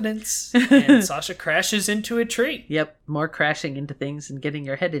overconfidence, and Sasha crashes into a tree. Yep, more crashing into things and getting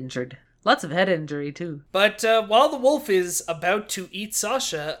your head injured. Lots of head injury, too. But while the wolf is about to eat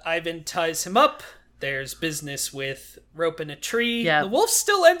Sasha, Ivan ties him up. There's business with rope in a tree. Yep. The wolf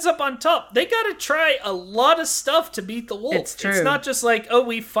still ends up on top. They gotta try a lot of stuff to beat the wolf. It's true. It's not just like, oh,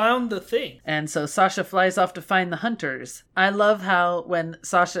 we found the thing. And so Sasha flies off to find the hunters. I love how when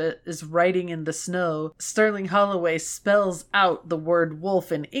Sasha is writing in the snow, Sterling Holloway spells out the word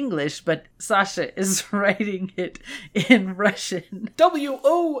wolf in English, but Sasha is writing it in Russian.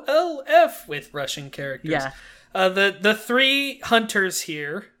 WOLF with Russian characters. Yeah. The 3 hunters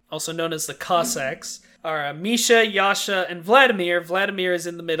here, also known as the Cossacks, are Misha, Yasha, and Vladimir. Vladimir is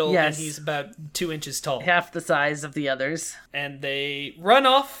in the middle, yes. And he's about 2 inches tall. Half the size of the others. And they run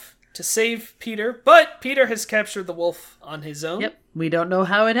off to save Peter, but Peter has captured the wolf on his own. Yep. We don't know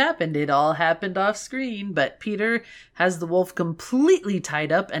how it happened. It all happened off screen, but Peter has the wolf completely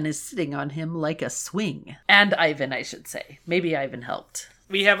tied up and is sitting on him like a swing. And Ivan, I should say. Maybe Ivan helped.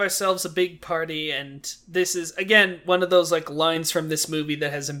 We have ourselves a big party, and this is, again, one of those like lines from this movie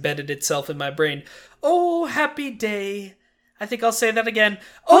that has embedded itself in my brain. Oh, happy day. I think I'll say that again.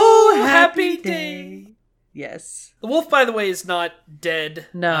 Oh, happy day. Yes. The wolf, by the way, is not dead.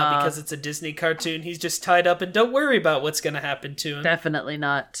 No. Because it's a Disney cartoon. He's just tied up, and don't worry about what's going to happen to him. Definitely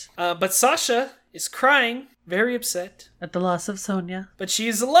not. But Sasha is crying, very upset. At the loss of Sonia. But she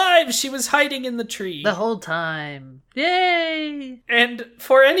is alive. She was hiding in the tree. The whole time. Yay! And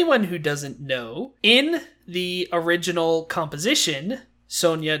for anyone who doesn't know, in the original composition,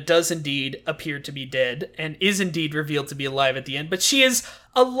 Sonia does indeed appear to be dead and is indeed revealed to be alive at the end, but she is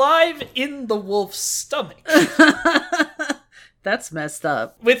alive in the wolf's stomach. That's messed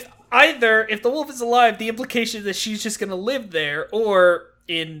up. With either, if the wolf is alive, the implication that she's just going to live there, or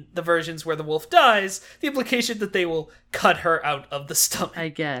in the versions where the wolf dies, the implication that they will cut her out of the stomach. I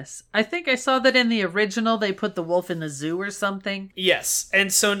guess. I think I saw that in the original they put the wolf in the zoo or something. Yes,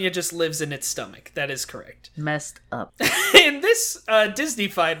 and Sonia just lives in its stomach. That is correct. Messed up. In this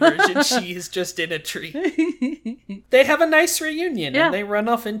Disney-fied version, she is just in a tree. They have a nice reunion, yeah. And they run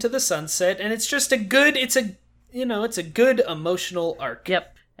off into the sunset, and it's just a good emotional arc.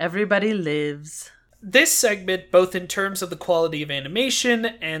 Yep. Everybody lives. This segment, both in terms of the quality of animation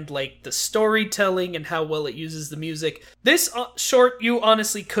and like the storytelling and how well it uses the music, this short you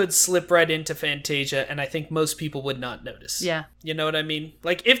honestly could slip right into Fantasia, and I think most people would not notice. Yeah. You know what I mean?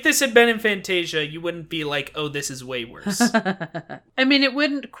 Like, if this had been in Fantasia, you wouldn't be like, oh, this is way worse. I mean, it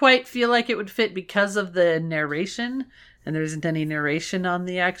wouldn't quite feel like it would fit because of the narration, and there isn't any narration on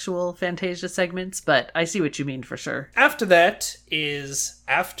the actual Fantasia segments, but I see what you mean for sure. After that is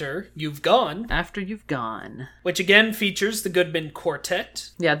After You've Gone. After You've Gone. Which again features the Goodman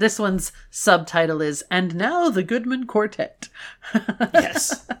Quartet. Yeah, this one's subtitle is, And Now the Goodman Quartet.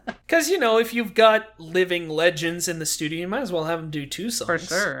 Yes. Because, if you've got living legends in the studio, you might as well have them do 2 songs. For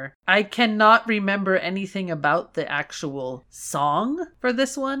sure. I cannot remember anything about the actual song for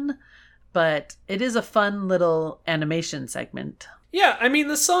this one, but it is a fun little animation segment. Yeah, I mean,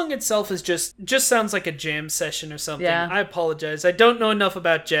 the song itself is just sounds like a jam session or something. Yeah. I apologize. I don't know enough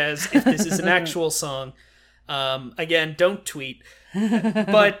about jazz if this is an actual song. Again, don't tweet.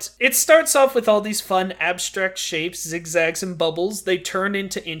 But it starts off with all these fun abstract shapes, zigzags, and bubbles. They turn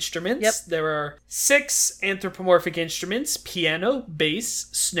into instruments. Yep. There are 6 anthropomorphic instruments: piano, bass,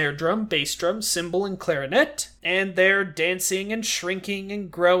 snare drum, bass drum, cymbal, and clarinet. And they're dancing and shrinking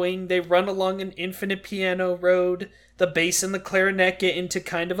and growing. They run along an infinite piano road. The bass and the clarinet get into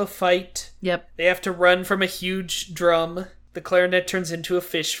kind of a fight. Yep. They have to run from a huge drum. The clarinet turns into a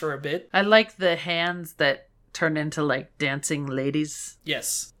fish for a bit. I like the hands that turn into, like, dancing ladies.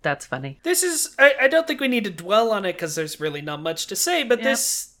 Yes. That's funny. This is... I don't think we need to dwell on it because there's really not much to say, but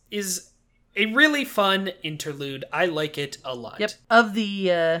this is a really fun interlude. I like it a lot. Yep. Of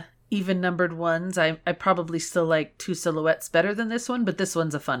the even-numbered ones, I probably still like Two Silhouettes better than this one, but this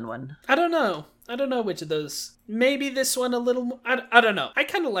one's a fun one. I don't know which of those. Maybe this one a little more. I don't know. I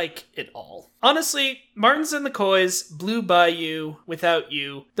kind of like it all. Honestly, Martins and the Coys, Blue Bayou, Without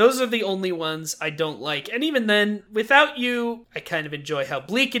You, those are the only ones I don't like. And even then, Without You, I kind of enjoy how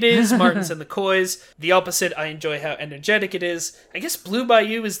bleak it is. Martins and the Coys, the opposite, I enjoy how energetic it is. I guess Blue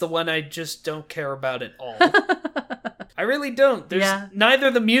Bayou is the one I just don't care about at all. I really don't. There's neither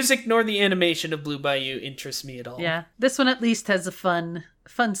the music nor the animation of Blue Bayou interests me at all. Yeah. This one at least has a fun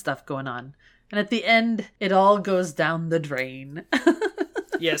stuff going on. And at the end, it all goes down the drain.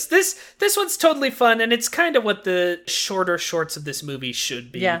 Yes, this one's totally fun, and it's kind of what the shorter shorts of this movie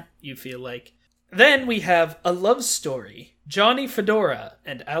should be, you feel like. Then we have A Love Story, Johnny Fedora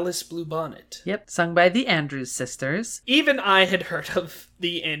and Alice Bluebonnet. Yep, sung by the Andrews Sisters. Even I had heard of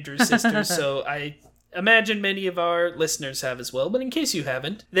the Andrews Sisters, so I imagine many of our listeners have as well, but in case you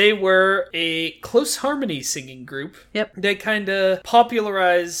haven't, they were a close harmony singing group. Yep. They kind of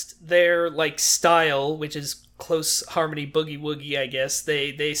popularized their, like, style, which is close harmony boogie woogie, I guess.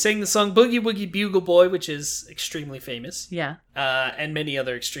 They sang the song Boogie Woogie Bugle Boy, which is extremely famous. Yeah. And many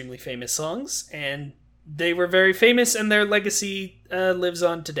other extremely famous songs, and they were very famous, and their legacy lives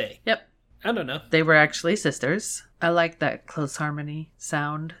on today. Yep. I don't know. They were actually sisters. I like that close harmony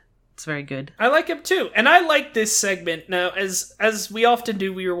sound. It's very good. I like him too. And I like this segment. Now, as we often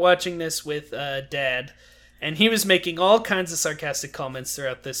do, we were watching this with Dad, and he was making all kinds of sarcastic comments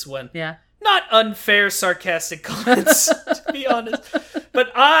throughout this one. Yeah. Not unfair sarcastic comments, to be honest.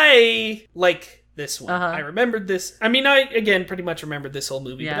 But I like this one. I remembered this. I mean, I, again, pretty much remembered this whole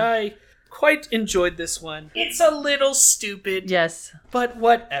movie, but I quite enjoyed this one. It's a little stupid. Yes. But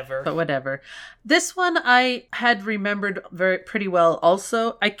whatever. This one I had remembered pretty well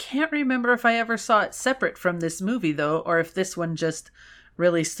also. I can't remember if I ever saw it separate from this movie, though, or if this one just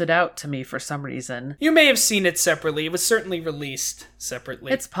really stood out to me for some reason. You may have seen it separately. It was certainly released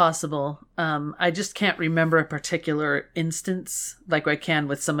separately. It's possible. I just can't remember a particular instance like I can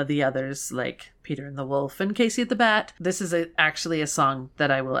with some of the others, like Peter and the Wolf and Casey the Bat. This is actually a song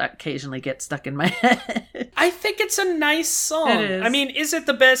that I will occasionally get stuck in my head. I think it's a nice song. It is. I mean, is it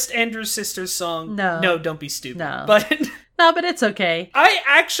the best Andrews Sisters song? No, don't be stupid. No. But no, but it's okay. I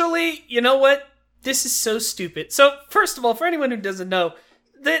actually, you know what? This is so stupid. So, first of all, for anyone who doesn't know,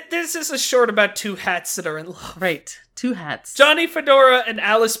 this is a short about 2 hats that are in love. Right. 2 hats. Johnny Fedora and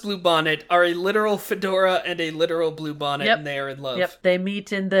Alice Bluebonnet are a literal fedora and a literal bluebonnet, and they are in love. Yep. They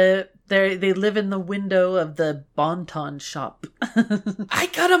meet in they live in the window of the Bon-Ton shop. I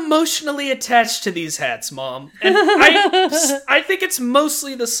got emotionally attached to these hats, Mom. And I think it's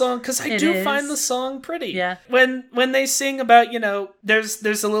mostly the song, because I do find the song pretty. Yeah. When they sing about, there's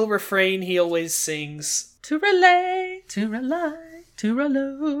a little refrain he always sings. To relay, to rely, to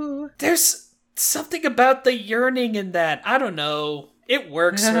relu. There's something about the yearning in that. I don't know. It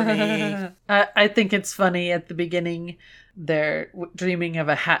works for me. I think it's funny at the beginning. They're dreaming of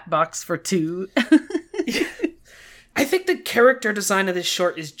a hat box for 2. I think the character design of this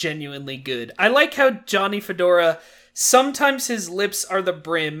short is genuinely good. I like how Johnny Fedora, sometimes his lips are the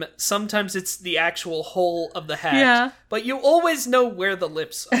brim, sometimes it's the actual hole of the hat. Yeah. But you always know where the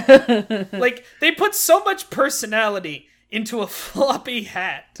lips are. Like, they put so much personality into a floppy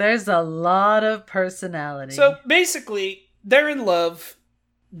hat. There's a lot of personality. So basically, they're in love.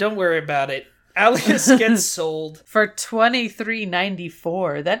 Don't worry about it. Alice gets sold for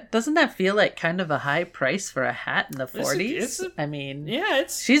 $23.94. Doesn't that feel like kind of a high price for a hat in the 40s? I mean,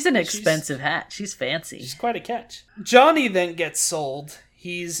 she's an expensive hat. She's fancy. She's quite a catch. Johnny then gets sold.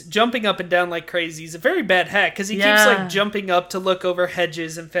 He's jumping up and down like crazy. He's a very bad hat because he keeps like jumping up to look over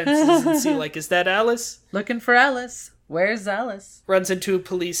hedges and fences and see like, is that Alice? Looking for Alice. Where's Alice? Runs into a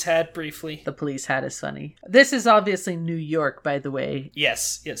police hat briefly. The police hat is funny. This is obviously New York, by the way.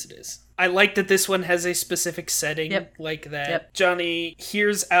 Yes, it is. I like that this one has a specific setting like that. Yep. Johnny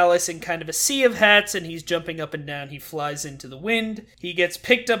hears Alice in kind of a sea of hats, and he's jumping up and down. He flies into the wind. He gets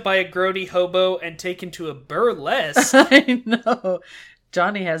picked up by a grody hobo and taken to a burlesque. I know.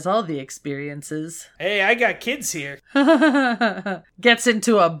 Johnny has all the experiences. Hey, I got kids here. Gets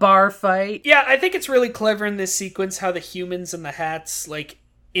into a bar fight. Yeah, I think it's really clever in this sequence how the humans and the hats, like,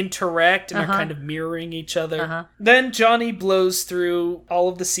 interact and are kind of mirroring each other. Then Johnny blows through all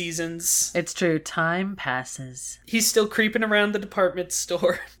of the seasons. It's true. Time passes. He's still creeping around the department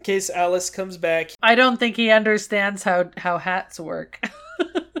store in case Alice comes back. I don't think he understands how hats work.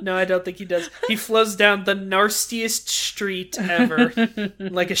 No, I don't think he does. He flows down the nastiest street ever.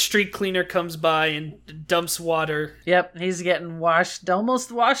 Like a street cleaner comes by and dumps water. Yep, he's getting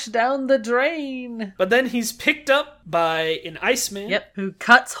almost washed down the drain. But then he's picked up by an Iceman. Yep, who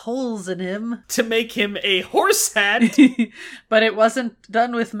cuts holes in him. To make him a horse hat. But it wasn't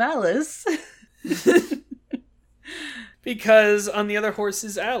done with malice. Because on the other horse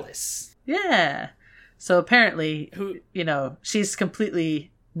is Alice. Yeah. So apparently, she's completely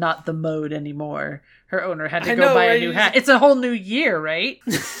not the mode anymore. Her owner had to go buy a new hat. It's a whole new year, right?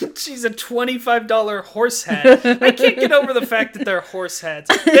 She's a $25 horse hat. I can't get over the fact that they're horse hats.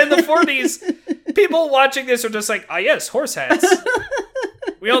 In the 40s, people watching this are just like, yes, horse hats.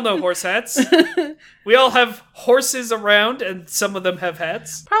 We all know horse hats. We all have horses around, and some of them have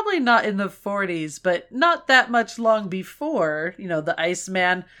hats. Probably not in the 40s, but not that much long before, the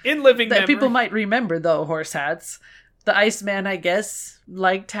Iceman. In living memory. People might remember, though, horse hats. The Iceman, I guess,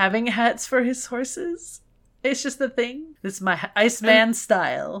 liked having hats for his horses. It's just a thing. It's my Iceman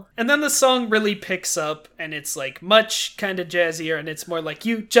style. And then the song really picks up, and it's like much kind of jazzier, and it's more like,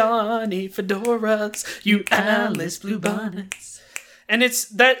 you Johnny fedoras, you Alice bluebonnets. And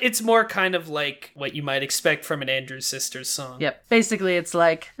it's more kind of like what you might expect from an Andrews Sisters song. Yep. Basically, it's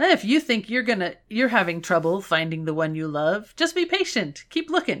like, if you think you're having trouble finding the one you love, just be patient.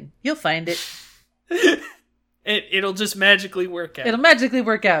 Keep looking. You'll find it. It'll just magically work out. It'll magically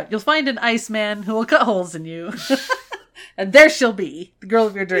work out. You'll find an Iceman who will cut holes in you. And there she'll be, the girl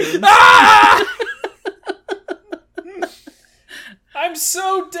of your dreams. Ah! I'm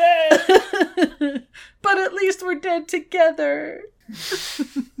so dead. But at least we're dead together.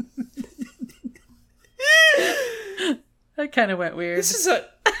 That kind of went weird. This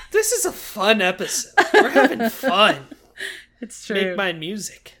is a fun episode. We're having fun. It's true. Make my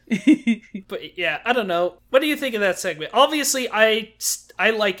music. But yeah, I don't know. What do you think of that segment? Obviously, I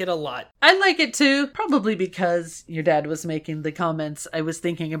like it a lot. I like it too. Probably because your dad was making the comments. I was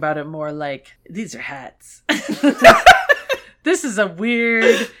thinking about it more like, these are hats. This is a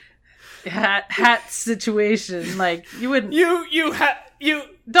weird hat situation. Like, you wouldn't... You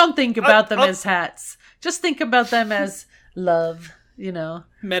don't think about them as hats. Just think about them as love,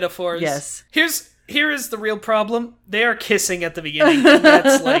 metaphors. Yes. Here is the real problem. They are kissing at the beginning. And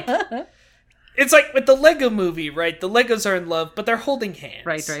that's like... It's like with the Lego movie, right? The Legos are in love, but they're holding hands.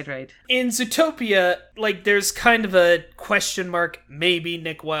 Right. In Zootopia, like, there's kind of a question mark. Maybe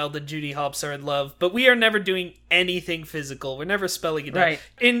Nick Wilde and Judy Hopps are in love, but we are never doing anything physical. We're never spelling it out.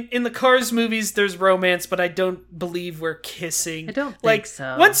 In the Cars movies, there's romance, but I don't believe we're kissing. I don't think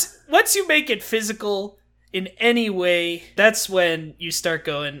so. Once you make it physical in any way, that's when you start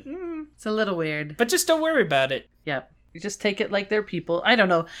going, It's a little weird. But just don't worry about it. Yep. You just take it like they're people. I don't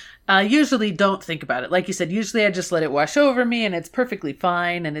know. I usually don't think about it. Like you said, usually I just let it wash over me and it's perfectly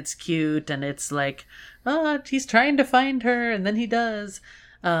fine and it's cute and it's like, he's trying to find her and then he does.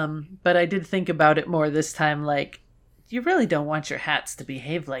 But I did think about it more this time, like, you really don't want your hats to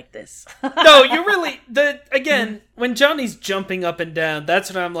behave like this. No, you really... when Johnny's jumping up and down, that's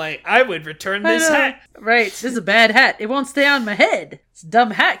when I'm like, I would return this hat. Right, this is a bad hat. It won't stay on my head. This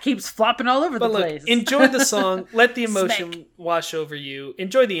dumb hat keeps flopping all over the place. Enjoy the song. Let the emotion wash over you.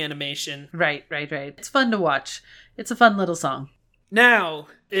 Enjoy the animation. Right. It's fun to watch. It's a fun little song. Now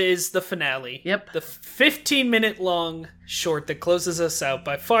is the finale. Yep. The 15-minute long short that closes us out,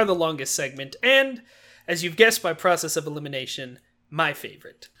 by far the longest segment, and... as you've guessed by process of elimination, my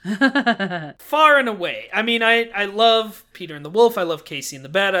favorite. Far and away. I mean, I love Peter and the Wolf. I love Casey and the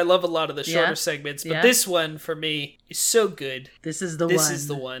Bat. I love a lot of the shorter segments. But this one, for me, is so good. This is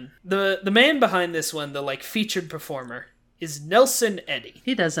the one. The man behind this one, the featured performer, is Nelson Eddy.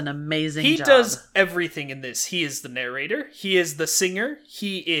 He does an amazing job. He does everything in this. He is the narrator. He is the singer.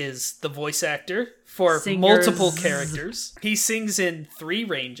 He is the voice actor for multiple characters. He sings in 3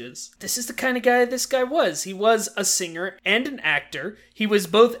 ranges. This is the kind of guy this guy was. He was a singer and an actor. He was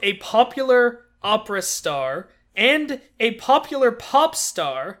both a popular opera star and a popular pop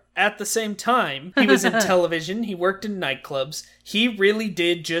star at the same time. He was in television, he worked in nightclubs. He really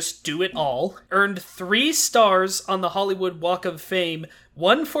did just do it all. Earned 3 stars on the Hollywood Walk of Fame,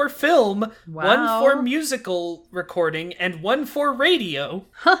 1 for film, Wow. 1 for musical recording, and 1 for radio.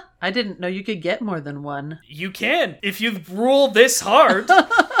 Huh. I didn't know you could get more than 1. You can, if you rule this hard.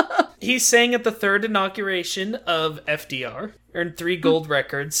 He sang at the 3rd inauguration of FDR, earned 3 gold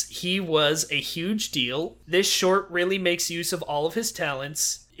records. He was a huge deal. This short really makes use of all of his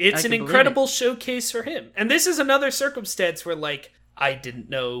talents. It's an incredible showcase for him. And this is another circumstance where, like, I didn't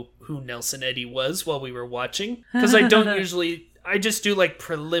know who Nelson Eddy was while we were watching. Because I don't usually... I just do, like,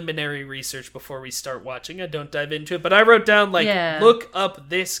 preliminary research before we start watching. I don't dive into it. But I wrote down, like, look up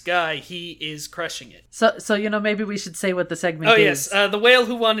this guy. He is crushing it. So maybe we should say what the segment is. Oh, yes. The Whale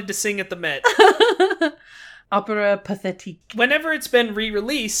Who Wanted to Sing at the Met. Opera Pathétique. Whenever it's been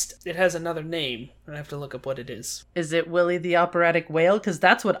re-released, it has another name. I have to look up what it is. Is it Willie the Operatic Whale? Because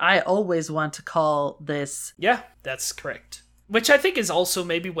that's what I always want to call this. Yeah, that's correct. Which I think is also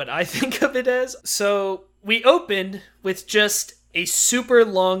maybe what I think of it as. So we opened with just a super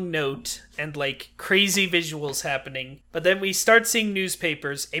long note and like crazy visuals happening. But then we start seeing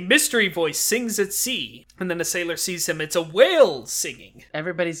newspapers. A mystery voice sings at sea. And then a sailor sees him. It's a whale singing.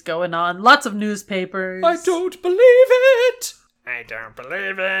 Everybody's going on. Lots of newspapers. I don't believe it. I don't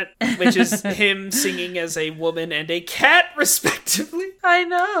believe it. Which is him singing as a woman and a cat, respectively. I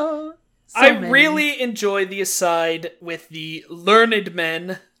know. I really enjoy the aside with the learned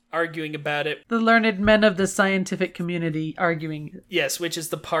men arguing about it. The learned men of the scientific community arguing. Yes, which is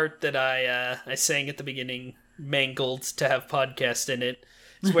the part that I sang at the beginning, mangled to have podcast in it.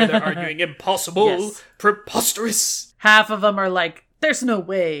 It's where they're arguing impossible, preposterous. Half of them are like, there's no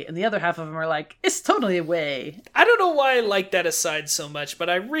way. And the other half of them are like, it's totally a way. I don't know why I like that aside so much, but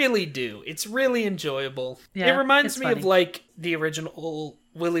I really do. It's really enjoyable. Yeah, it reminds me funny. of like the original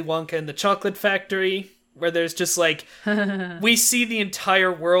Willy Wonka and the Chocolate Factory, where there's just like, we see the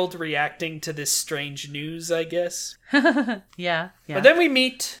entire world reacting to this strange news, I guess. Yeah. But then we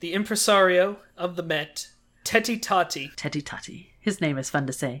meet the impresario of the Met, Teti Tati. Teti Tati. His name is fun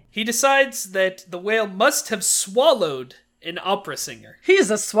to say. He decides that the whale must have swallowed an opera singer.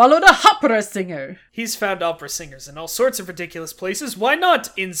 He's swallowed a opera singer. He's found opera singers in all sorts of ridiculous places. Why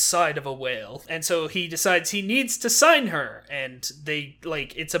not inside of a whale? And so he decides he needs to sign her. And they,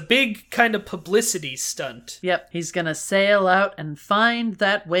 like, it's a big kind of publicity stunt. Yep, he's gonna sail out and find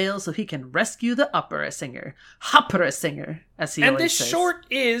that whale so he can rescue the opera singer. Opera singer, as he and always this says. short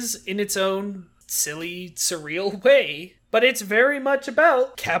is, in its own silly, surreal way, but it's very much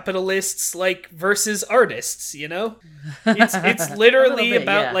about capitalists, like, versus artists, you know? It's literally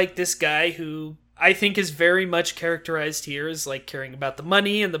about, like, this guy who I think is very much characterized here as, like, caring about the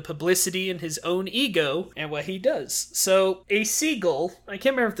money and the publicity and his own ego and what he does. So, a seagull, I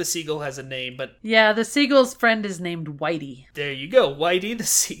can't remember if the seagull has a name, but... Yeah, the seagull's friend is named Whitey. There you go, Whitey the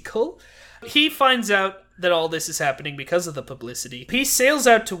seagull. He finds out that all this is happening because of the publicity. He sails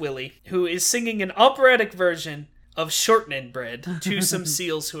out to Willie, who is singing an operatic version of Shortening Bread to some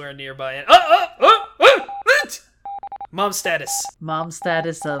seals who are nearby. And mom status. Mom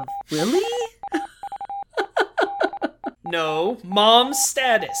status of Willie? No, mom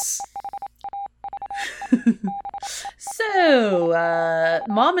status. So,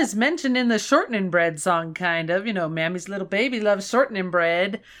 Mom is mentioned in the Shortening Bread song, kind of. You know, Mammy's little baby loves shortening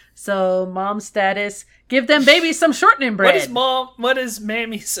bread. So, Mom status, give them babies some shortening bread. What is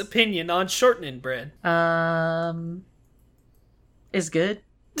Mammy's opinion on shortening bread? Is good.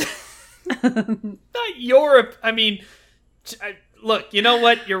 Not Europe. I mean, look, you know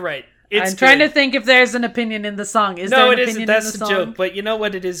what? You're right. I'm trying to think if there's an opinion in the song. No, it isn't. That's the joke. But you know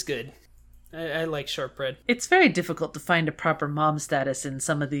what? It is good. I like shortbread. It's very difficult to find a proper mom status in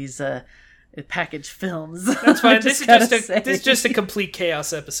some of these packaged films. That's fine. This is just a complete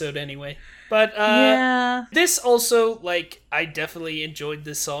chaos episode anyway. But yeah. This also, like, I definitely enjoyed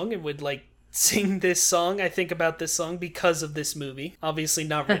this song and would like sing this song. I think about this song because of this movie. Obviously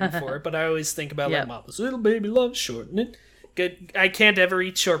not written for it, but I always think about like Mama's little baby loves shortening. Good. I can't ever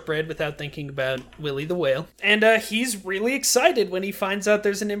eat shortbread without thinking about Willie the Whale. And he's really excited when he finds out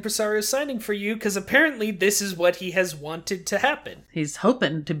there's an impresario signing for you, because apparently this is what he has wanted to happen. He's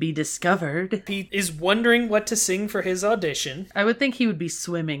hoping to be discovered. He is wondering what to sing for his audition. I would think he would be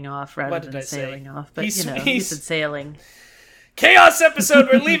swimming off rather than sailing off. But, he said sailing. Chaos episode,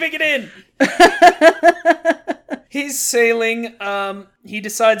 we're leaving it in! He's sailing. He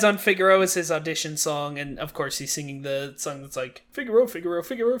decides on Figaro as his audition song, and of course he's singing the song that's like Figaro, Figaro,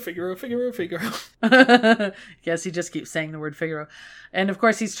 Figaro, Figaro, Figaro, Figaro. Yes, he just keeps saying the word Figaro. And of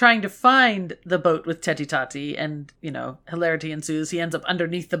course he's trying to find the boat with Teti Tati, and, hilarity ensues. He ends up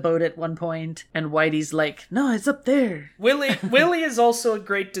underneath the boat at one point, and Whitey's like, no, it's up there. Willie is also a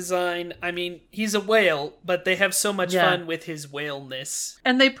great design. I mean, he's a whale, but they have so much fun with his whaleness.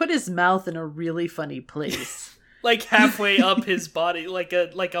 And they put his mouth in a really funny place. Like halfway up his body, like a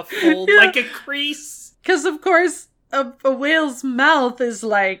fold, like a crease. Because, of course, a whale's mouth is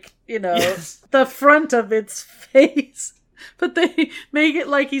like, the front of its face. But they make it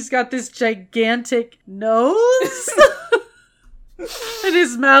like he's got this gigantic nose. And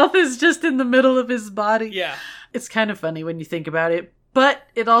his mouth is just in the middle of his body. Yeah. It's kind of funny when you think about it. But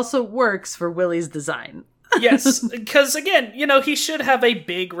it also works for Willie's design. Yes, because again, he should have a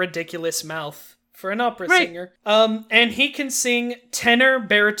big, ridiculous mouth for an opera singer. And he can sing tenor,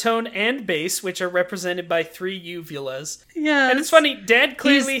 baritone, and bass, which are represented by 3 uvulas. Yeah. And it's funny, Dad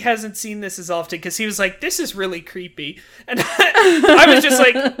clearly hasn't seen this as often, because he was like, this is really creepy. And I was just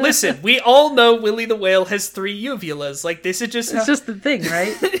like, listen, we all know Willie the Whale has 3 uvulas. Like, this is just It's just the thing,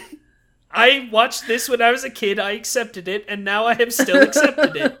 right? I watched this when I was a kid, I accepted it, and now I have still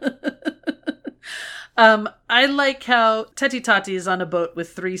accepted it. I like how Teti Tati is on a boat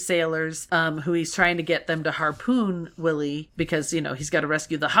with 3 sailors, who he's trying to get them to harpoon Willie because, he's got to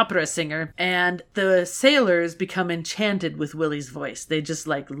rescue the opera singer. And the sailors become enchanted with Willie's voice. They just,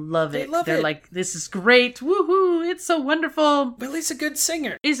 love it. They're like, this is great. Woohoo! It's so wonderful. Willie's a good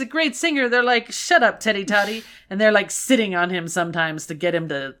singer. He's a great singer. They're like, shut up, Teti Tati. And they're sitting on him sometimes to get him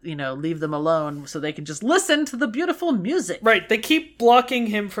to, leave them alone so they can just listen to the beautiful music. Right. They keep blocking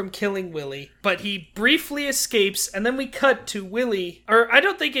him from killing Willie, but he briefly escapes, and then we cut to Willie, or I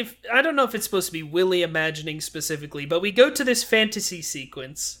don't know if it's supposed to be Willie imagining specifically, but we go to this fantasy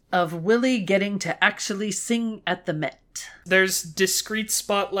sequence of Willie getting to actually sing at the Met. There's discrete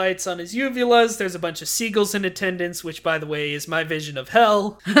spotlights on his uvulas, there's a bunch of seagulls in attendance, which, by the way, is my vision of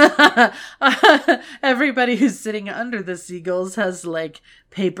hell. Everybody who's sitting under the seagulls has,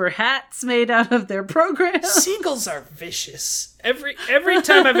 paper hats made out of their program. Seagulls are vicious. Every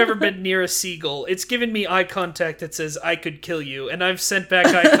time I've ever been near a seagull, it's given me eye contact that says, I could kill you, and I've sent back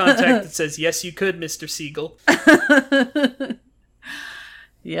eye contact that says, yes, you could, Mr. Seagull.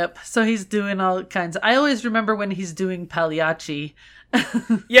 Yep. So he's doing all kinds I always remember when he's doing Pagliacci.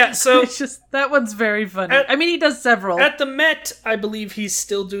 Yeah, so it's just that one's very funny. I mean, he does several. At the Met, I believe he's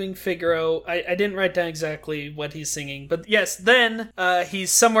still doing Figaro. I didn't write down exactly what he's singing, but yes, then he's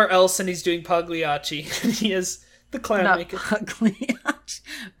somewhere else and he's doing Pagliacci. And he has the clown makeup. Pagliacci.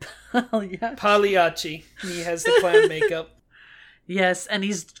 Pagliacci. He has the clown makeup. Yes, and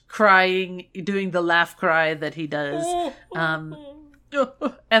he's crying, doing the laugh cry that he does.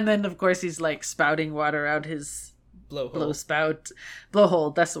 And then, of course, he's spouting water out his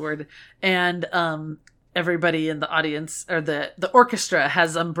blowhole, that's the word. And everybody in the audience, or the orchestra,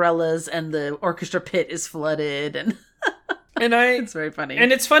 has umbrellas, and the orchestra pit is flooded, and it's very funny.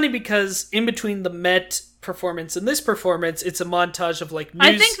 And it's funny because in between the Met performance and this performance, it's a montage of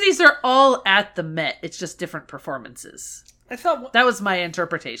I think these are all at the Met. It's just different performances. I thought that was my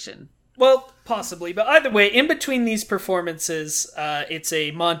interpretation. Well, possibly, but either way, in between these performances, it's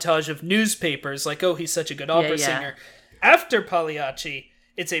a montage of newspapers, oh, he's such a good opera singer. After Pagliacci,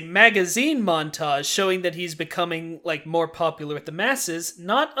 it's a magazine montage showing that he's becoming, more popular with the masses,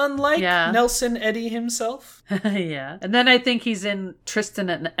 not unlike Nelson Eddy himself. Yeah. And then I think he's in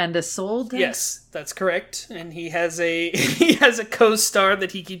Tristan and Isolde. Yes, that's correct. And he has a co-star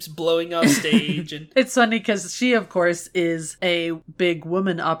that he keeps blowing off stage. And it's funny because she, of course, is a big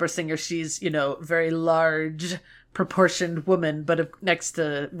woman opera singer. She's, very large proportioned woman, but next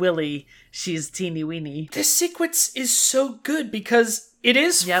to Willie, she's teeny weeny. This sequence is so good because it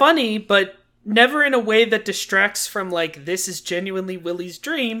is funny, but never in a way that distracts from this is genuinely Willie's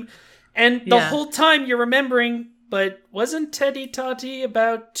dream. And the whole time you're remembering, but wasn't Teti Tati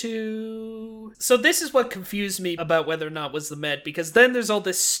about to... So this is what confused me about whether or not it was the Met, because then there's all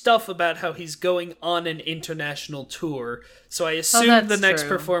this stuff about how he's going on an international tour. So I assumed the next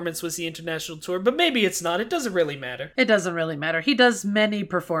performance was the international tour, but maybe it's not. It doesn't really matter. It doesn't really matter. He does many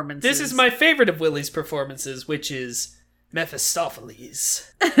performances. This is my favorite of Willie's performances, which is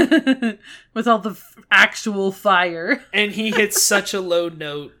Mephistopheles. With all the actual fire. And he hits such a low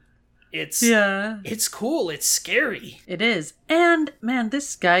note. It's cool. It's scary. It is. And, man,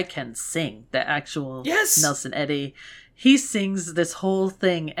 this guy can sing. The actual Nelson Eddy. He sings this whole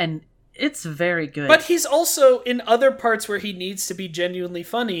thing, and it's very good. But he's also, in other parts where he needs to be genuinely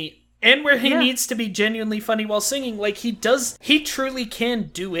funny, and where he needs to be genuinely funny while singing. Like, he truly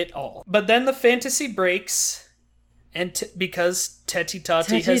can do it all. But then the fantasy breaks, and because Teti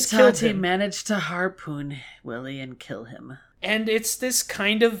Toti has killed him. Managed to harpoon Willie and kill him. And it's this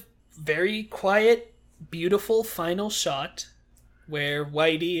kind of very quiet, beautiful final shot where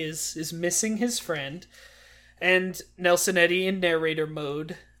Whitey is missing his friend, and Nelson Eddy in narrator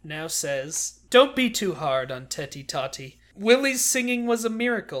mode now says, "Don't be too hard on Teti Toti. Willie's singing was a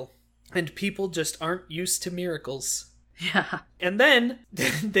miracle, and people just aren't used to miracles." Yeah. And then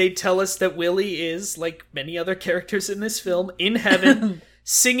they tell us that Willie is, like many other characters in this film, in heaven,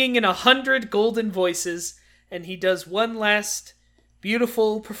 singing in 100 golden voices, and he does one last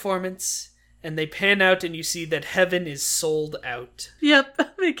beautiful performance, and they pan out and you see that heaven is sold out.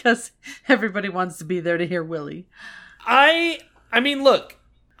 Yep, because everybody wants to be there to hear Willie. I mean, look,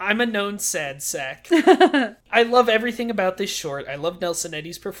 I'm a known sad sack. I love everything about this short. I love Nelson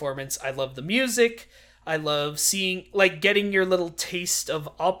Eddy's performance. I love the music. I love seeing, like, getting your little taste of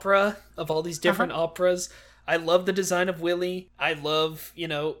opera, of all these different operas. I love the design of Willie. I love,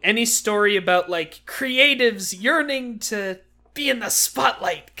 any story about, like, creatives yearning to be in the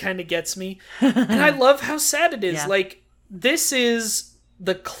spotlight kind of gets me. And I love how sad it is. Yeah. Like, this is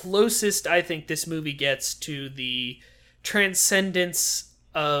the closest I think this movie gets to the transcendence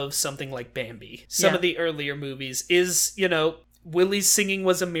of something like Bambi. Some of the earlier movies is, Willie's singing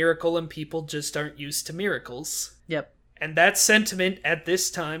was a miracle and people just aren't used to miracles. Yep. And that sentiment at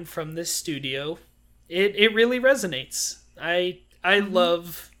this time from this studio, it really resonates. I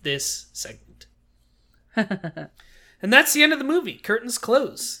love this segment. And that's the end of the movie. Curtains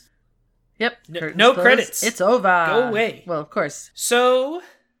close. Yep. No credits. It's over. Go away. Well, of course. So,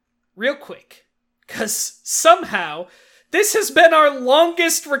 real quick, because somehow this has been our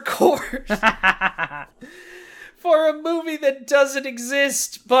longest record for a movie that doesn't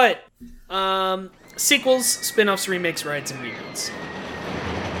exist. But sequels, spin-offs, remakes, rides, and reboots.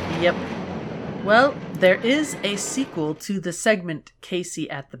 Yep. Well, there is a sequel to the segment Casey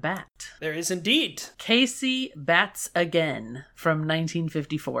at the Bat. There is indeed. Casey Bats Again from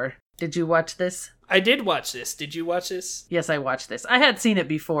 1954. Did you watch this? I did watch this. Did you watch this? Yes, I watched this. I had seen it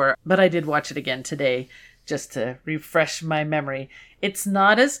before, but I did watch it again today just to refresh my memory. It's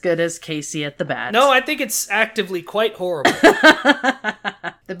not as good as Casey at the Bat. No, I think it's actively quite horrible.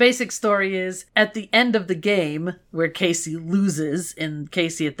 The basic story is, at the end of the game, where Casey loses in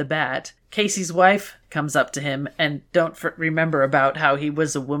Casey at the Bat, Casey's wife comes up to him and don't remember about how he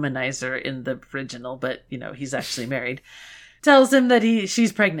was a womanizer in the original, but, he's actually married. Tells him that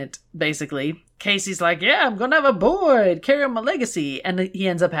she's pregnant, basically. Casey's like, yeah, I'm gonna have a boy, carry on my legacy. And he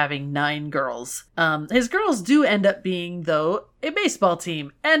ends up having 9 girls. His girls do end up being, though, a baseball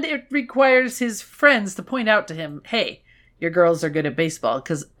team. And it requires his friends to point out to him, hey, your girls are good at baseball,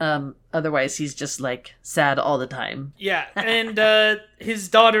 because otherwise he's just, like, sad all the time. Yeah, and his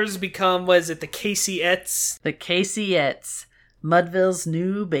daughters become, the Casey-ettes? The Casey-ettes. Mudville's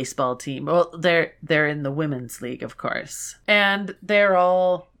new baseball team. Well, they're in the women's league, of course. And they're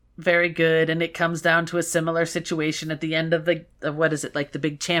all very good, and it comes down to a similar situation at the end of the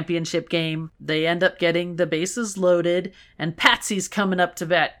big championship game. They end up getting the bases loaded, and Patsy's coming up to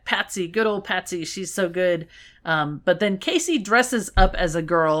bat. Patsy, good old Patsy, she's so good. But then Casey dresses up as a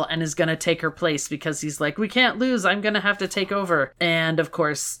girl and is gonna take her place because he's like, we can't lose, I'm gonna have to take over. And of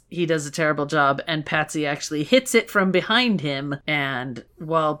course, he does a terrible job, and Patsy actually hits it from behind him, and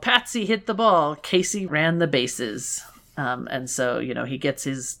while Patsy hit the ball, Casey ran the bases. And so, he gets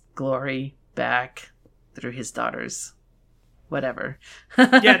his glory back through his daughters. Whatever.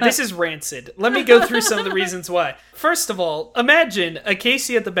 Yeah, this is rancid. Let me go through some of the reasons why. First of all, imagine a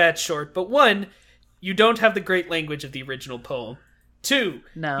Casey at the Bat short, but 1, you don't have the great language of the original poem. 2,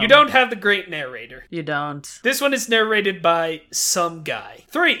 no. You don't have the great narrator. You don't. This one is narrated by some guy.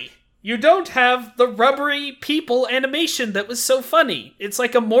 3, you don't have the rubbery people animation that was so funny. It's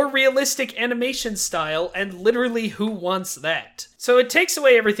like a more realistic animation style, and literally who wants that? So it takes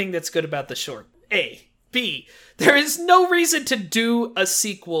away everything that's good about the short. A. B. There is no reason to do a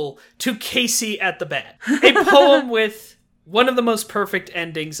sequel to Casey at the Bat. A poem with one of the most perfect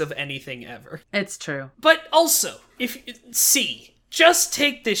endings of anything ever. It's true. But also, just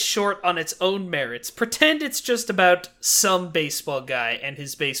take this short on its own merits. Pretend it's just about some baseball guy and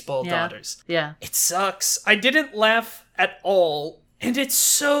his baseball daughters. Yeah. It sucks. I didn't laugh at all. And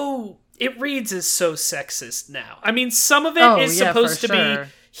it reads as so sexist now. I mean, some of it is supposed to be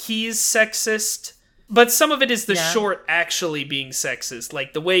he's sexist. But some of it is the Yeah. short actually being sexist.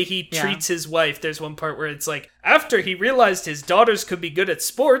 Like, the way he Yeah. treats his wife. There's one part where it's like, after he realized his daughters could be good at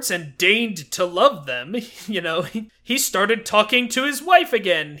sports and deigned to love them, he started talking to his wife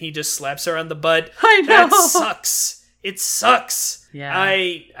again. He just slaps her on the butt. I know. That sucks. It sucks. Yeah.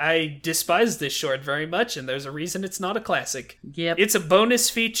 I despise this short very much, and there's a reason it's not a classic. Yep. It's a bonus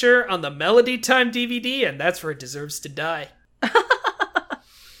feature on the Melody Time DVD, and that's where it deserves to die.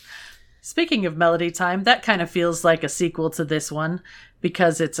 Speaking of Melody Time, that kind of feels like a sequel to this one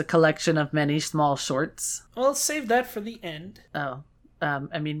because it's a collection of many small shorts. Well, save that for the end. Oh.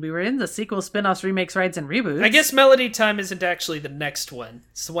 We were in the sequel, spin-offs, remakes, rides, and reboots. I guess Melody Time isn't actually the next one.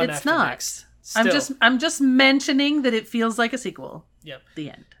 It's the one It's after not. next. Still. I'm just mentioning that it feels like a sequel. Yep.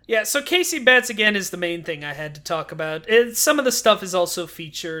 The end. Yeah, so Casey Betts, again, is the main thing I had to talk about. Some of the stuff is also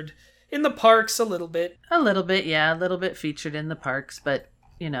featured in the parks a little bit. A little bit, yeah. A little bit featured in the parks, but,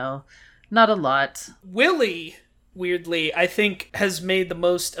 not a lot. Willie, weirdly, I think has made the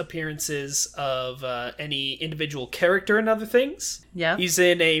most appearances of any individual character in other things. Yeah. He's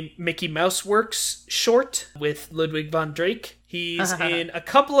in a Mickey Mouse Works short with Ludwig von Drake. He's in a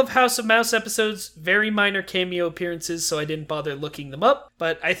couple of House of Mouse episodes, very minor cameo appearances, so I didn't bother looking them up.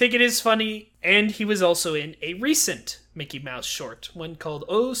 But I think it is funny, and he was also in a recent Mickey Mouse short, one called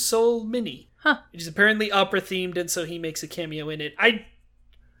Oh Soul Mini. Huh. Which is apparently opera-themed, and so he makes a cameo in it. I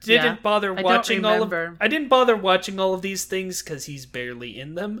didn't bother I watching don't all of remember. I didn't bother watching all of these things because he's barely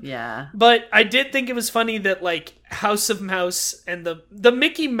in them. Yeah. But I did think it was funny that, like, House of Mouse and the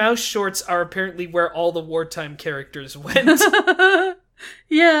Mickey Mouse shorts are apparently where all the wartime characters went.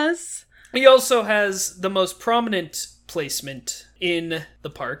 Yes. He also has the most prominent placement in the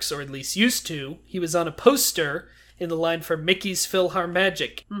parks, or at least used to. He was on a poster in the line for Mickey's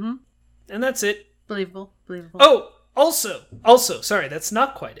PhilharMagic. Mm-hmm. And that's it. Believable. Oh, also, sorry, that's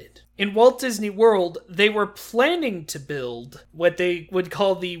not quite it. In Walt Disney World, they were planning to build what they would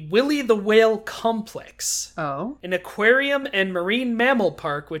call the Willie the Whale Complex, Oh. an aquarium and marine mammal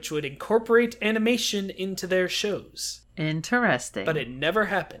park which would incorporate animation into their shows. Interesting. But it never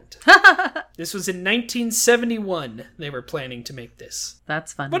happened. This was in 1971 they were planning to make this.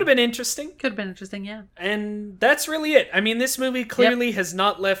 That's funny. Would have been interesting. Could have been interesting, yeah. And that's really it. I mean, this movie clearly has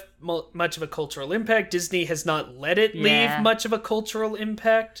not left much of a cultural impact. Disney has not let it leave much of a cultural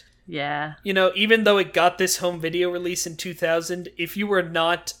impact. Yeah. Even though it got this home video release in 2000, if you were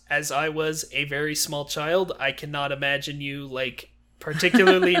not, as I was, a very small child, I cannot imagine you,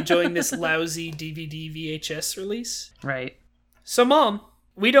 particularly enjoying this lousy DVD VHS release. Right. So, Mom,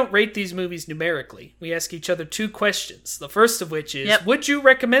 we don't rate these movies numerically. We ask each other 2 questions. The first of which is, would you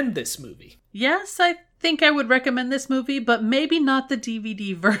recommend this movie? Yes, I think I would recommend this movie, but maybe not the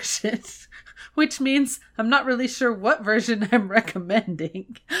DVD version. Which means I'm not really sure what version I'm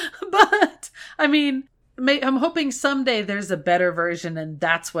recommending. But, I'm hoping someday there's a better version, and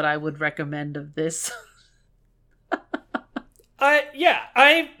that's what I would recommend of this.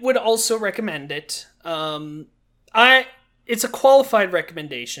 I would also recommend it. It's a qualified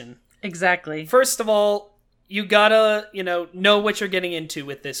recommendation. Exactly. First of all, you gotta, know what you're getting into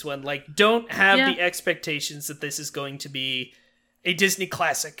with this one. Don't have the expectations that this is going to be a Disney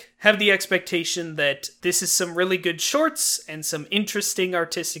classic. Have the expectation that this is some really good shorts and some interesting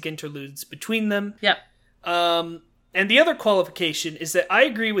artistic interludes between them. Yep. And the other qualification is that I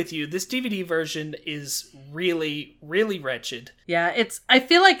agree with you. This DVD version is really, really wretched. Yeah, I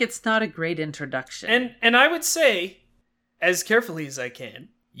feel like it's not a great introduction. And I would say, as carefully as I can,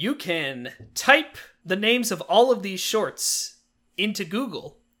 you can type the names of all of these shorts into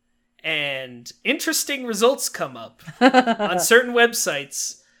Google, and interesting results come up on certain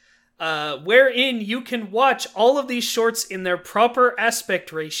websites, wherein you can watch all of these shorts in their proper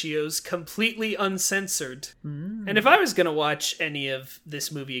aspect ratios, completely uncensored. And if I was going to watch any of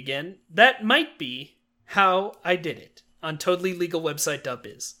this movie again, that might be how I did it on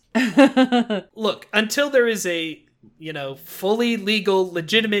totallylegalwebsite.biz. Look, until there is a, fully legal,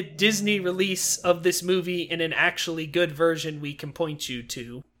 legitimate Disney release of this movie in an actually good version we can point you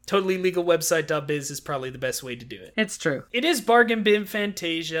to, totallylegalwebsite.biz is probably the best way to do it. It's true. It is bargain bin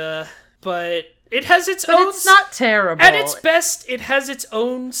Fantasia, but it has its own... It's not terrible. At its best, it has its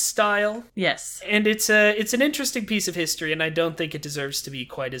own style. Yes. And it's an interesting piece of history, and I don't think it deserves to be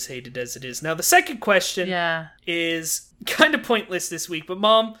quite as hated as it is. Now, the second question is kind of pointless this week, but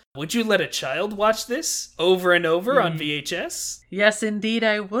Mom, would you let a child watch this over and over on VHS? Yes, indeed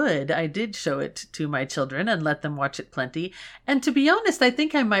I would. I did show it to my children and let them watch it plenty. And to be honest, I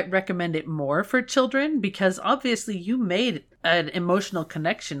think I might recommend it more for children because obviously you made an emotional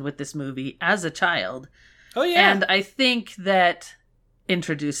connection with this movie as a child. Oh, yeah. And I think that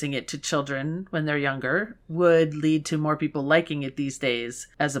introducing it to children when they're younger would lead to more people liking it these days,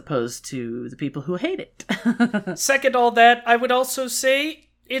 as opposed to the people who hate it. Second all that, I would also say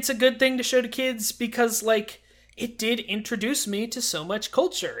it's a good thing to show to kids because, like, it did introduce me to so much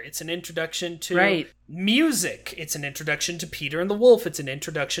culture. It's an introduction to music. It's an introduction to Peter and the Wolf. It's an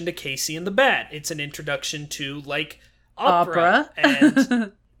introduction to Casey and the Bat. It's an introduction to, like, opera.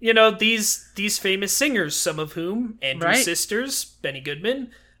 And, you know, these famous singers, some of whom, Andrew's sisters, Benny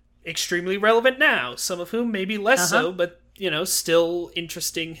Goodman, extremely relevant now. Some of whom maybe less so, but, you know, still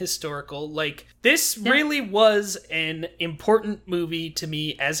interesting historical. Like, this really was an important movie to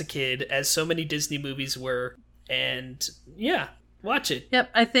me as a kid, as so many Disney movies were. And yeah, watch it.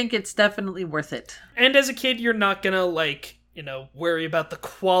 Yep, I think it's definitely worth it. And as a kid, you're not gonna, like, you know, worry about the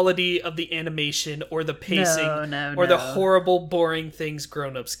quality of the animation or the pacing or the horrible, boring things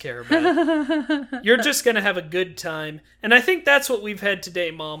grown-ups care about. You're just gonna have a good time. And I think that's what we've had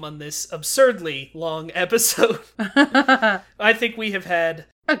today, Mom, on this absurdly long episode. I think we have had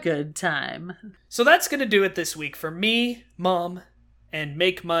a good time. So that's gonna do it this week for me, Mom, and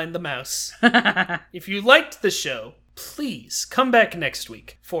Make Mine the Mouse. If you liked the show, please come back next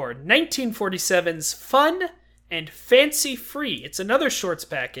week for 1947's Fun and Fancy Free. It's another shorts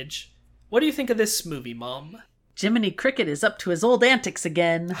package. What do you think of this movie, Mom? Jiminy Cricket is up to his old antics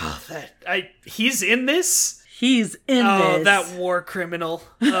again. Oh, he's in this? He's in this. Oh, that war criminal.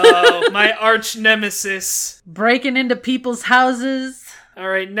 Oh, my arch nemesis. Breaking into people's houses. All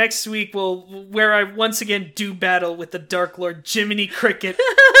right, next week where I once again do battle with the Dark Lord Jiminy Cricket.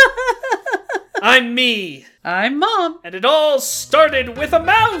 I'm me. I'm Mom. And it all started with a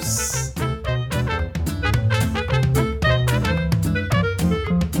mouse.